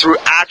lead through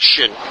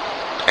action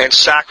and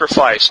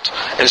sacrifice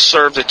and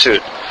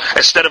servitude,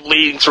 instead of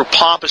leading through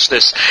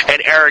pompousness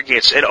and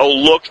arrogance and, oh,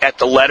 look at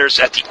the letters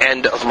at the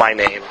end of my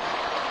name.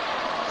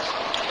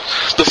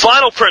 The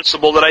final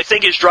principle that I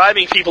think is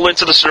driving people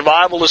into the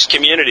survivalist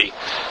community,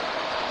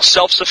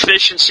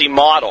 self-sufficiency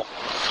model,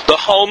 the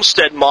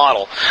homestead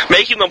model,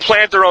 making them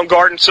plant their own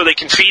garden so they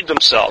can feed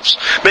themselves,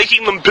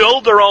 making them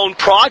build their own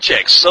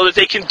projects so that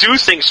they can do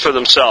things for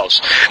themselves.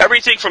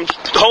 Everything from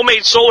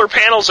homemade solar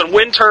panels and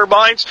wind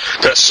turbines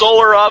to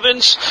solar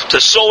ovens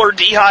to solar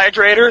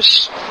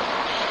dehydrators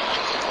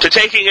to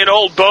taking an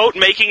old boat,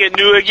 making it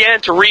new again,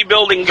 to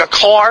rebuilding a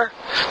car,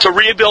 to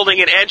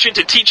rebuilding an engine,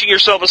 to teaching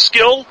yourself a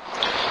skill.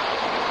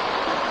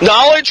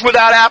 Knowledge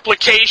without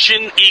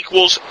application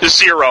equals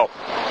zero.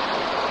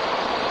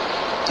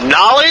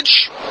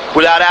 Knowledge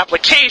without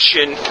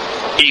application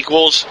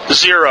equals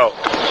zero.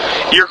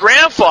 Your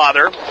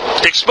grandfather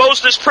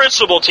exposed this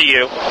principle to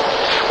you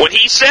when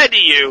he said to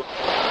you,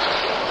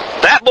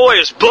 that boy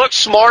is book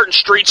smart and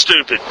street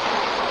stupid.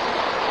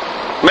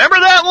 Remember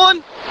that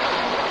one?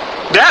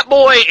 That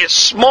boy is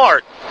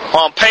smart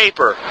on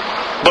paper,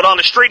 but on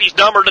the street he's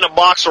dumber than a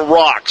box of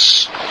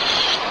rocks.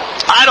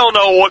 I don't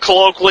know what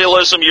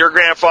colloquialism your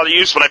grandfather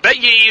used, but I bet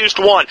you used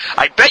one.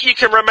 I bet you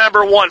can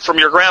remember one from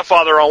your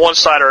grandfather on one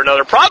side or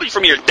another, probably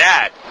from your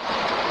dad.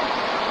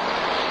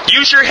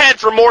 Use your head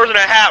for more than a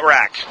hat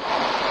rack.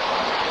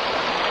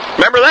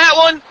 Remember that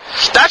one?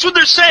 That's what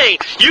they're saying.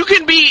 You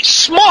can be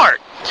smart.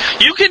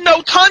 You can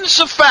know tons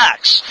of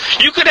facts.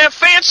 You can have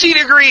fancy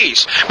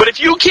degrees. But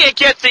if you can't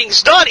get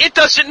things done, it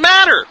doesn't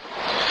matter.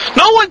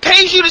 No one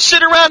pays you to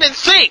sit around and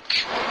think.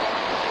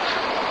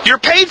 You're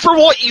paid for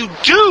what you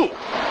do.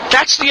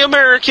 That's the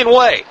American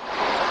way.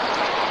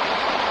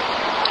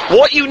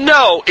 What you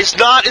know is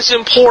not as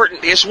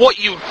important as what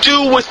you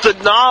do with the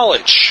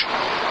knowledge.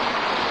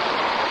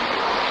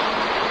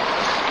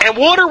 And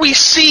what are we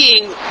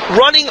seeing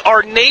running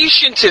our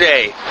nation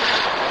today?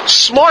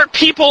 Smart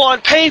people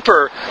on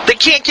paper that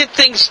can't get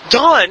things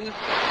done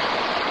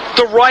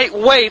the right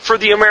way for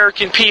the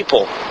American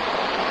people.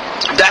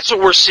 That's what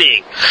we're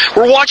seeing.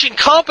 We're watching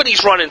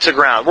companies run into the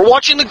ground. We're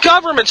watching the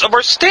governments of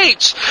our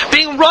states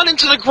being run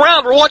into the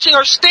ground. We're watching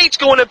our states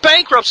go into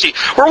bankruptcy.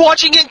 We're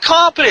watching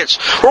incompetence.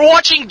 We're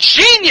watching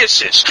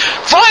geniuses.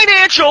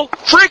 Financial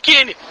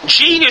freaking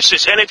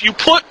geniuses. And if you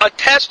put a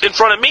test in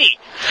front of me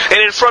and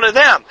in front of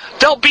them,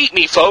 they'll beat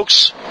me,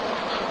 folks.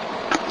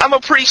 I'm a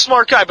pretty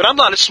smart guy, but I'm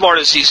not as smart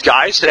as these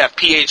guys that have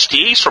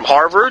PhDs from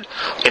Harvard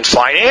in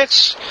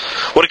finance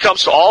when it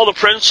comes to all the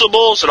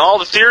principles and all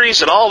the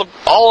theories and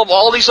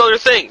all these other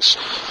things.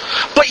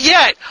 But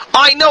yet,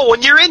 I know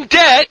when you're in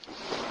debt,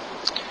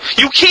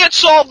 you can't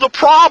solve the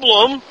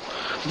problem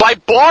by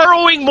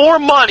borrowing more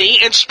money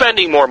and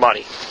spending more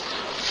money.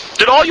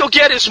 Then all you'll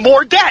get is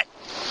more debt.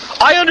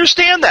 I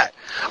understand that.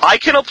 I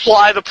can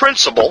apply the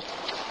principle,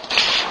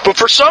 but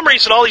for some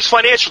reason all these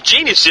financial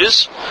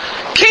geniuses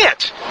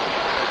can't.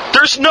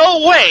 There's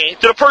no way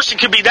that a person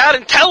could be that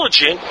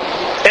intelligent,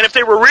 and if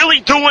they were really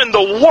doing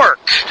the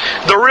work,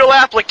 the real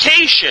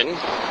application,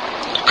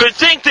 could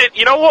think that,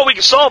 you know what, we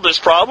can solve this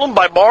problem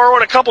by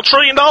borrowing a couple $1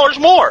 trillion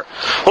more.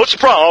 What's the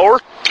problem? Oh, we're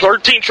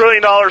 $13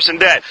 trillion in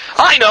debt.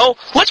 I know.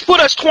 Let's put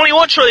us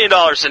 $21 trillion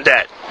in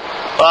debt.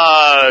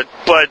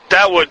 But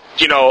that would,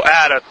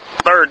 add a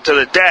third to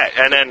the debt,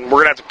 and then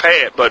we're going to have to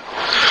pay it. But,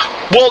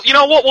 well, you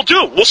know what we'll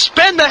do? We'll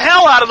spend the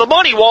hell out of the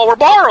money while we're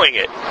borrowing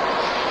it.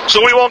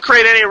 So we won't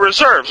create any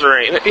reserves or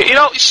anything.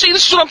 See,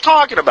 this is what I'm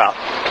talking about.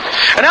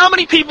 And how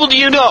many people do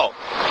you know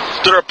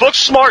that are book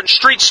smart and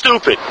street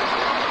stupid?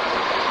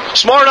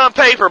 Smart on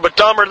paper, but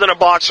dumber than a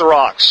box of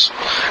rocks.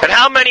 And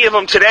how many of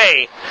them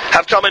today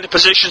have come into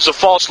positions of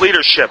false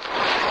leadership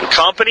in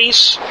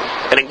companies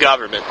and in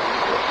government?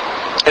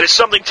 And it's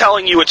something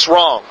telling you it's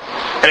wrong,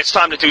 and it's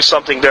time to do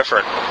something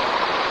different.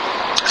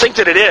 I think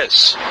that it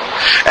is.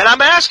 And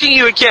I'm asking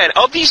you again,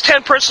 of these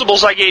 10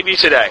 principles I gave you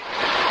today,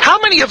 How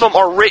many of them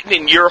are written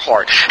in your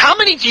heart? How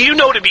many do you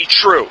know to be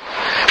true?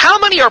 How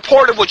many are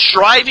part of what's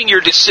driving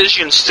your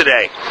decisions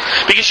today?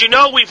 Because you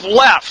know we've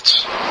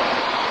left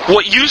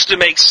what used to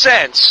make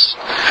sense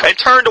and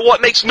turned to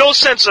what makes no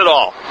sense at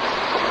all.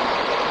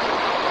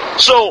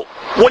 So,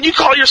 when you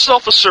call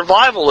yourself a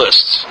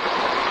survivalist,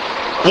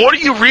 what are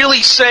you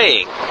really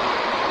saying?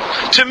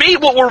 To me,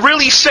 what we're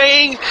really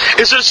saying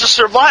is, as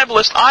a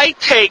survivalist, I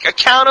take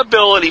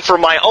accountability for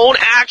my own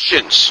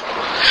actions.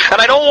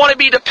 And I don't want to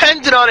be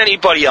dependent on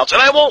anybody else.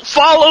 And I won't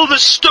follow the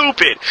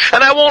stupid.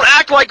 And I won't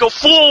act like a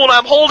fool when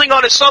I'm holding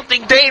on to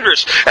something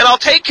dangerous. And I'll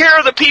take care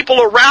of the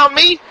people around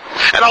me.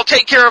 And I'll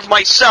take care of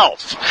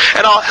myself.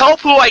 And I'll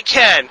help who I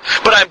can.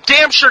 But I'm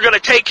damn sure going to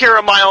take care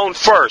of my own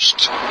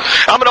first.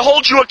 I'm going to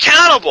hold you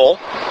accountable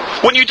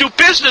when you do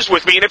business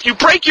with me. And if you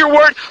break your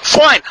word,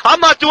 fine. I'm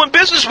not doing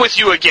business with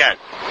you again.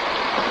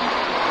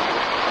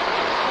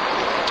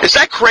 Is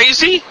that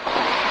crazy?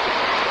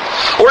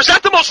 Or is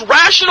that the most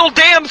rational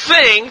damn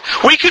thing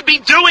we could be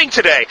doing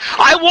today?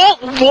 I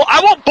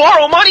won't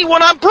borrow money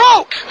when I'm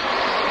broke.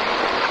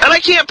 And I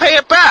can't pay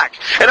it back.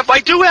 And if I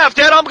do have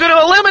debt, I'm going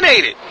to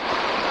eliminate it.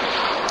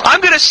 I'm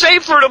going to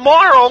save for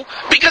tomorrow,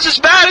 because as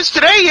bad as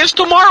today is,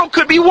 tomorrow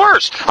could be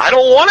worse. I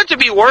don't want it to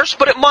be worse,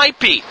 but it might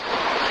be.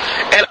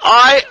 And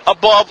I,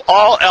 above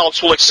all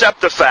else, will accept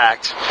the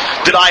fact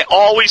that I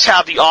always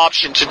have the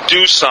option to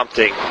do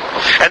something,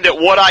 and that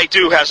what I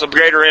do has a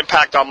greater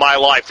impact on my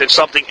life than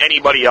something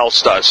anybody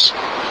else does.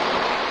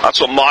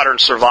 That's what modern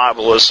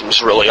survivalism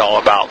is really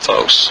all about,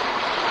 folks.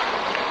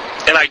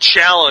 And I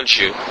challenge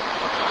you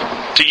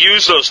to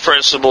use those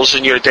principles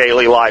in your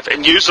daily life,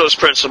 and use those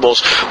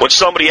principles when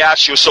somebody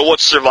asks you, so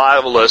what's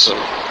survivalism?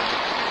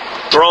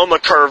 Throw them a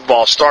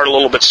curveball, start a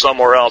little bit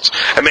somewhere else,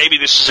 and maybe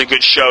this is a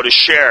good show to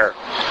share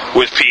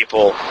with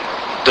people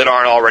that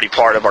aren't already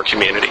part of our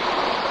community.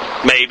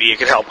 Maybe it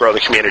could help grow the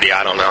community,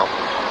 I don't know.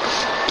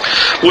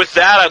 With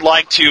that, I'd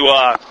like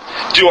to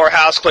do our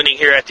house cleaning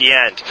here at the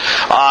end.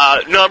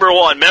 Number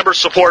one, Member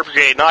Support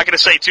Brigade. Not going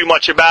to say too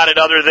much about it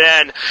other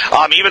than,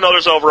 even though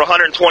there's over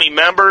 120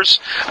 members,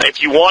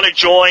 if you want to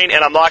join,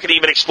 and I'm not going to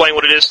even explain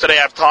what it is today,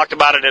 I've talked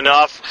about it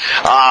enough.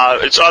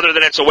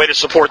 It's a way to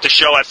support the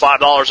show at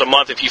 $5 a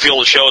month if you feel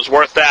the show is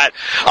worth that.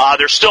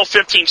 There's still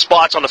 15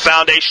 spots on the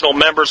foundational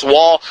members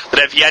wall that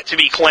have yet to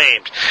be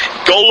claimed.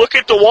 Go look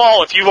at the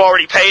wall if you've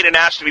already paid and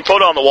asked to be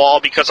put on the wall,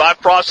 because I've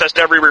processed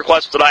every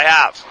request that I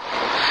have.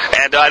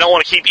 And I don't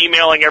want to keep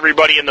emailing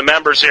everybody in the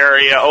members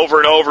area over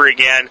and over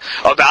again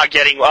about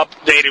getting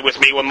updated with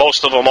me when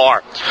most of them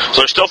are.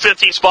 So there's still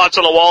 15 spots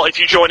on the wall. If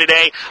you join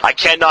today, I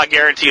cannot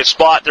guarantee a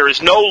spot. There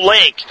is no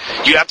link.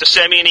 You have to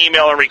send me an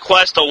email and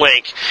request a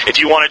link if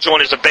you want to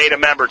join as a beta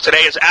member.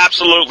 Today is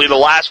absolutely the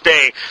last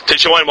day to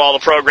join while the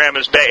program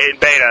is in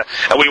beta,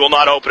 and we will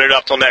not open it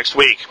up till next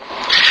week.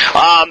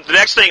 The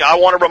next thing, I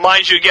want to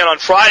remind you again, on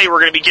Friday we're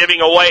going to be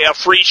giving away a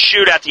free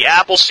shoot at the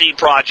Appleseed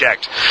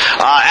Project.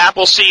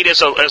 Appleseed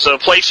is a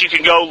place you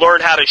can go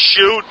learn how to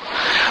shoot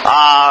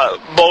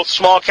both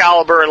small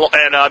caliber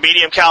and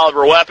medium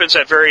caliber weapons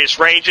at various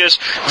ranges.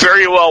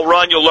 Very well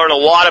run. You'll learn a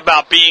lot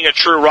about being a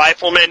true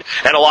rifleman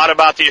and a lot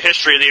about the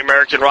history of the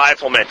American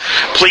rifleman.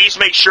 Please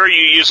make sure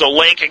you use a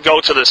link and go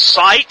to the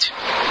site,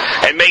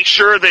 and make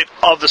sure that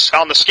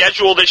on the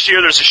schedule this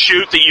year there's a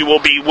shoot that you will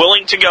be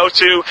willing to go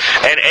to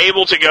and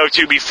able to go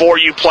to before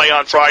you play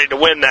on Friday to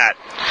win that.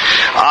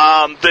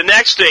 The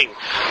next thing,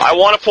 I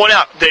want to point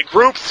out that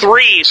Group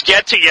 3's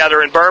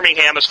get-together in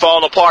Birmingham has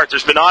fallen apart.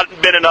 There's not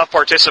been enough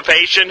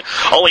participation.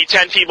 Only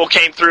 10 people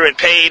came through and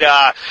paid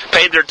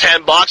their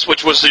 $10,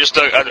 which was just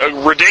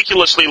a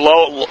ridiculously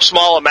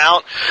small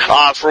amount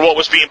for what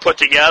was being put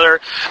together.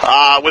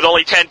 With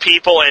only 10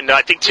 people, and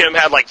I think Tim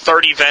had like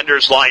 30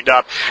 vendors lined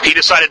up. He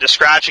decided to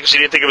scratch it because he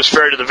didn't think it was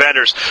fair to the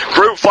vendors.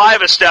 Group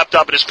 5 has stepped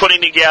up and is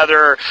putting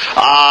together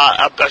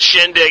a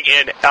shindig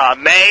in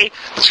May.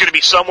 It's going to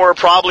be somewhere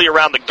probably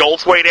around the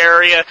Goldthwaite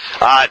area,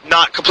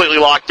 not completely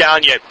locked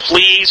down yet.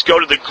 Please go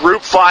to the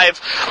Group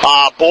 5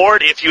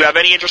 board if you have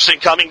any interest in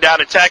coming down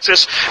to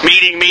Texas,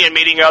 meeting me and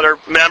meeting other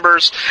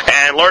members,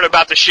 and learn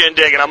about the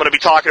shindig, and I'm going to be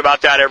talking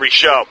about that every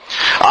show.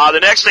 The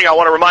next thing I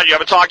want to remind you, I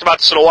haven't talked about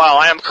this in a while.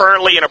 I am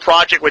currently in a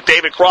project with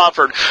David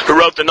Crawford, who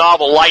wrote the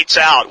novel Lights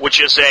Out,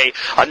 which is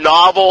a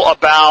novel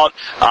about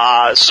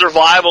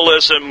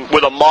survivalism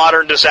with a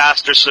modern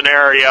disaster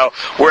scenario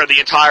where the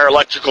entire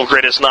electrical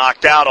grid is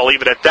knocked out. I'll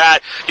leave it at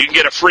that. You can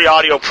get a free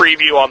audio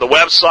preview on the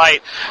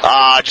website.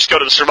 Just go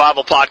to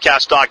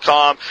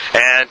thesurvivalpodcast.com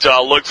and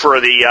look for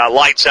the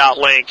Lights Out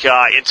link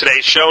in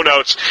today's show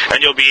notes,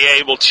 and you'll be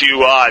able to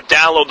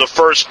download the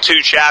first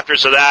 2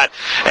 chapters of that.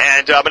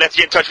 And I'm going to have to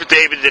get in touch with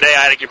David today.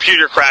 I had a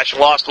computer crash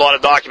and lost a lot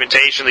of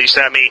documentation that he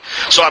sent me,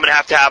 so I'm going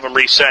to have him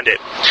resend it.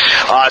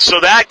 So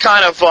that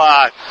kind of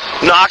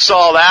knocks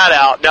all that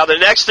out. Now, the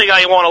next thing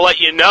I want to let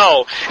you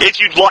know, if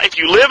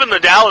you live in the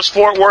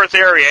Dallas-Fort Worth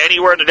area,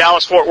 anywhere in the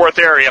Dallas-Fort Worth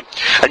area,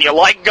 and you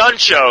like gun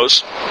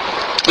shows,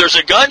 There's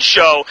a gun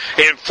show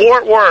in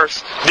Fort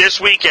Worth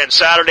this weekend,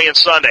 Saturday and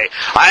Sunday.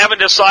 I haven't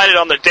decided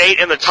on the date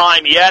and the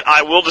time yet.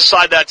 I will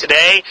decide that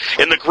today.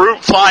 In the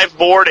Group 5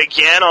 board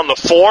again on the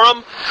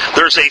forum,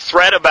 there's a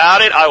thread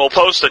about it. I will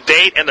post the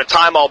date and the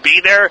time I'll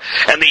be there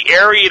and the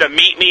area to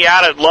meet me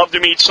at. I'd love to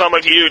meet some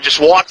of you. Just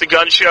walk the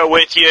gun show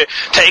with you.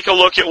 Take a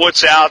look at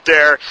what's out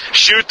there.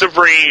 Shoot the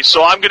breeze.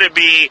 So I'm going to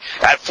be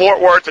at Fort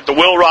Worth at the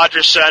Will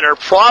Rogers Center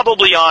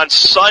probably on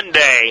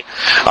Sunday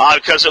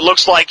because it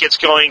looks like it's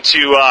going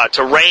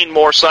to rain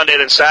more Sunday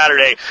than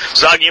Saturday,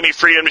 so that'll give me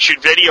freedom to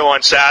shoot video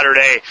on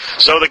Saturday.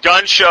 So the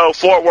gun show,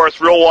 Fort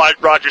Worth, Real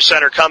Rogers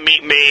Center, come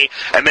meet me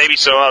and maybe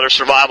some other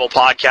Survival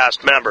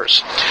Podcast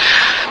members.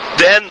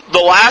 Then the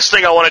last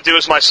thing I want to do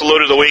is my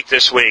salute of the week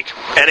this week,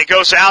 and it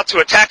goes out to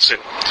a Texan,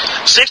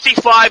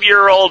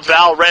 65-year-old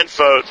Val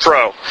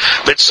Renfro,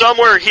 that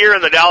somewhere here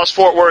in the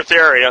Dallas-Fort Worth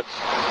area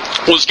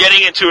was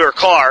getting into her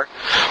car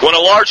when a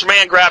large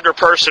man grabbed her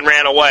purse and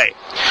ran away.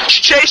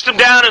 She chased him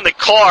down in the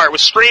car,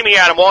 was screaming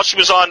at him while she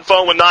was on the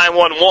phone with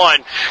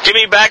 911, "Give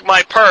me back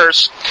my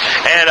purse,"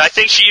 and I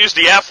think she used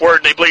the F word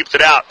and they bleeped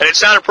it out, and it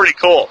sounded pretty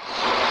cool.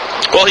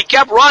 Well, he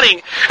kept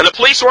running, and the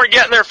police weren't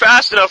getting there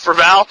fast enough for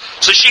Val,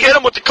 so she hit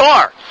him with the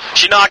car.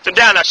 She knocked him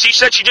down. Now, she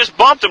said she just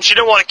bumped him. She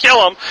didn't want to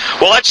kill him.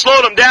 Well, that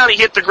slowed him down. He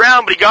hit the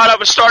ground, but he got up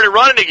and started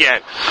running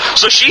again.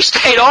 So she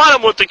stayed on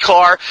him with the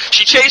car.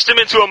 She chased him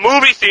into a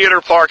movie theater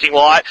parking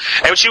lot,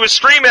 and she was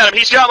screaming at him,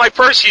 "He's got my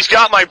purse, he's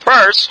got my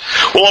purse."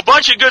 Well, a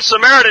bunch of good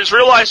Samaritans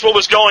realized what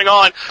was going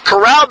on,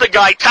 corralled the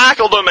guy,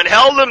 tackled him, and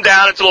held him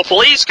down until the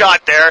police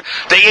got there.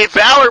 They gave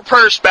Val her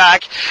purse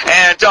back,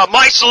 and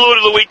my salute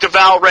of the week to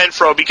Val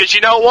Renfro, because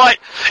you know what?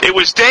 It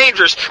was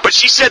dangerous, but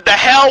she said, "The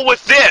hell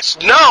with this.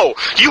 No,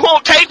 you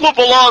won't take what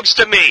belongs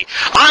to me.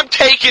 I'm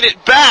taking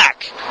it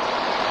back.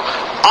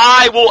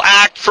 I will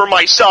act for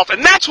myself."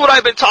 And that's what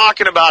I've been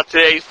talking about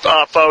today,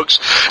 folks.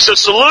 So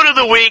salute of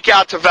the week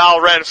out to Val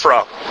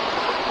Renfro.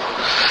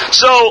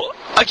 So,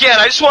 again,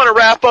 I just want to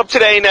wrap up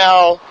today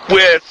now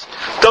with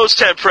those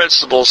 10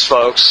 principles,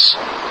 folks.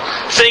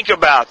 Think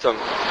about them.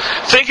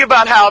 Think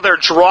about how they're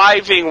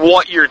driving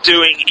what you're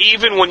doing,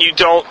 even when you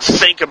don't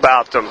think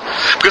about them.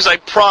 Because I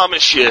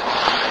promise you,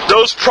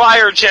 those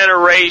prior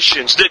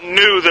generations that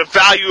knew the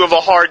value of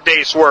a hard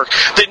day's work,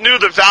 that knew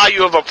the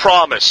value of a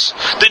promise,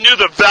 that knew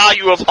the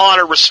value of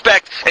honor,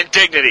 respect, and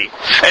dignity,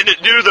 and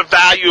that knew the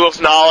value of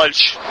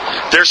knowledge,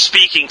 they're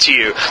speaking to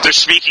you. They're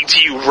speaking to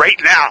you right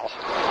now.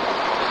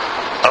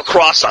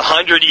 Across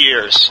 100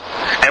 years.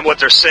 And what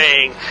they're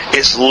saying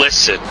is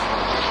listen.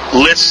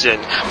 Listen,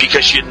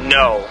 because you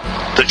know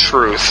the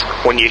truth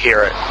when you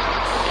hear it.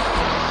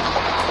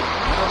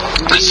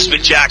 This has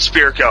been Jack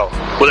Spirko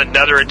with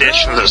another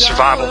edition of the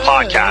Survival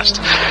Podcast,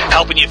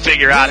 helping you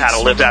figure out how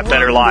to live that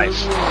better life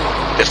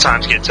if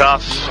times get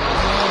tough,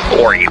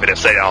 or even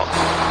if they don't.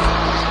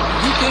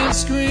 You can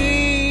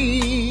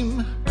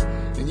scream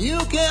and you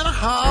can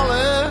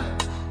holler.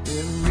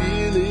 It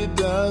really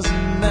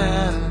doesn't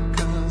matter,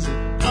 'cause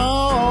it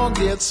all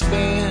gets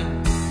spent.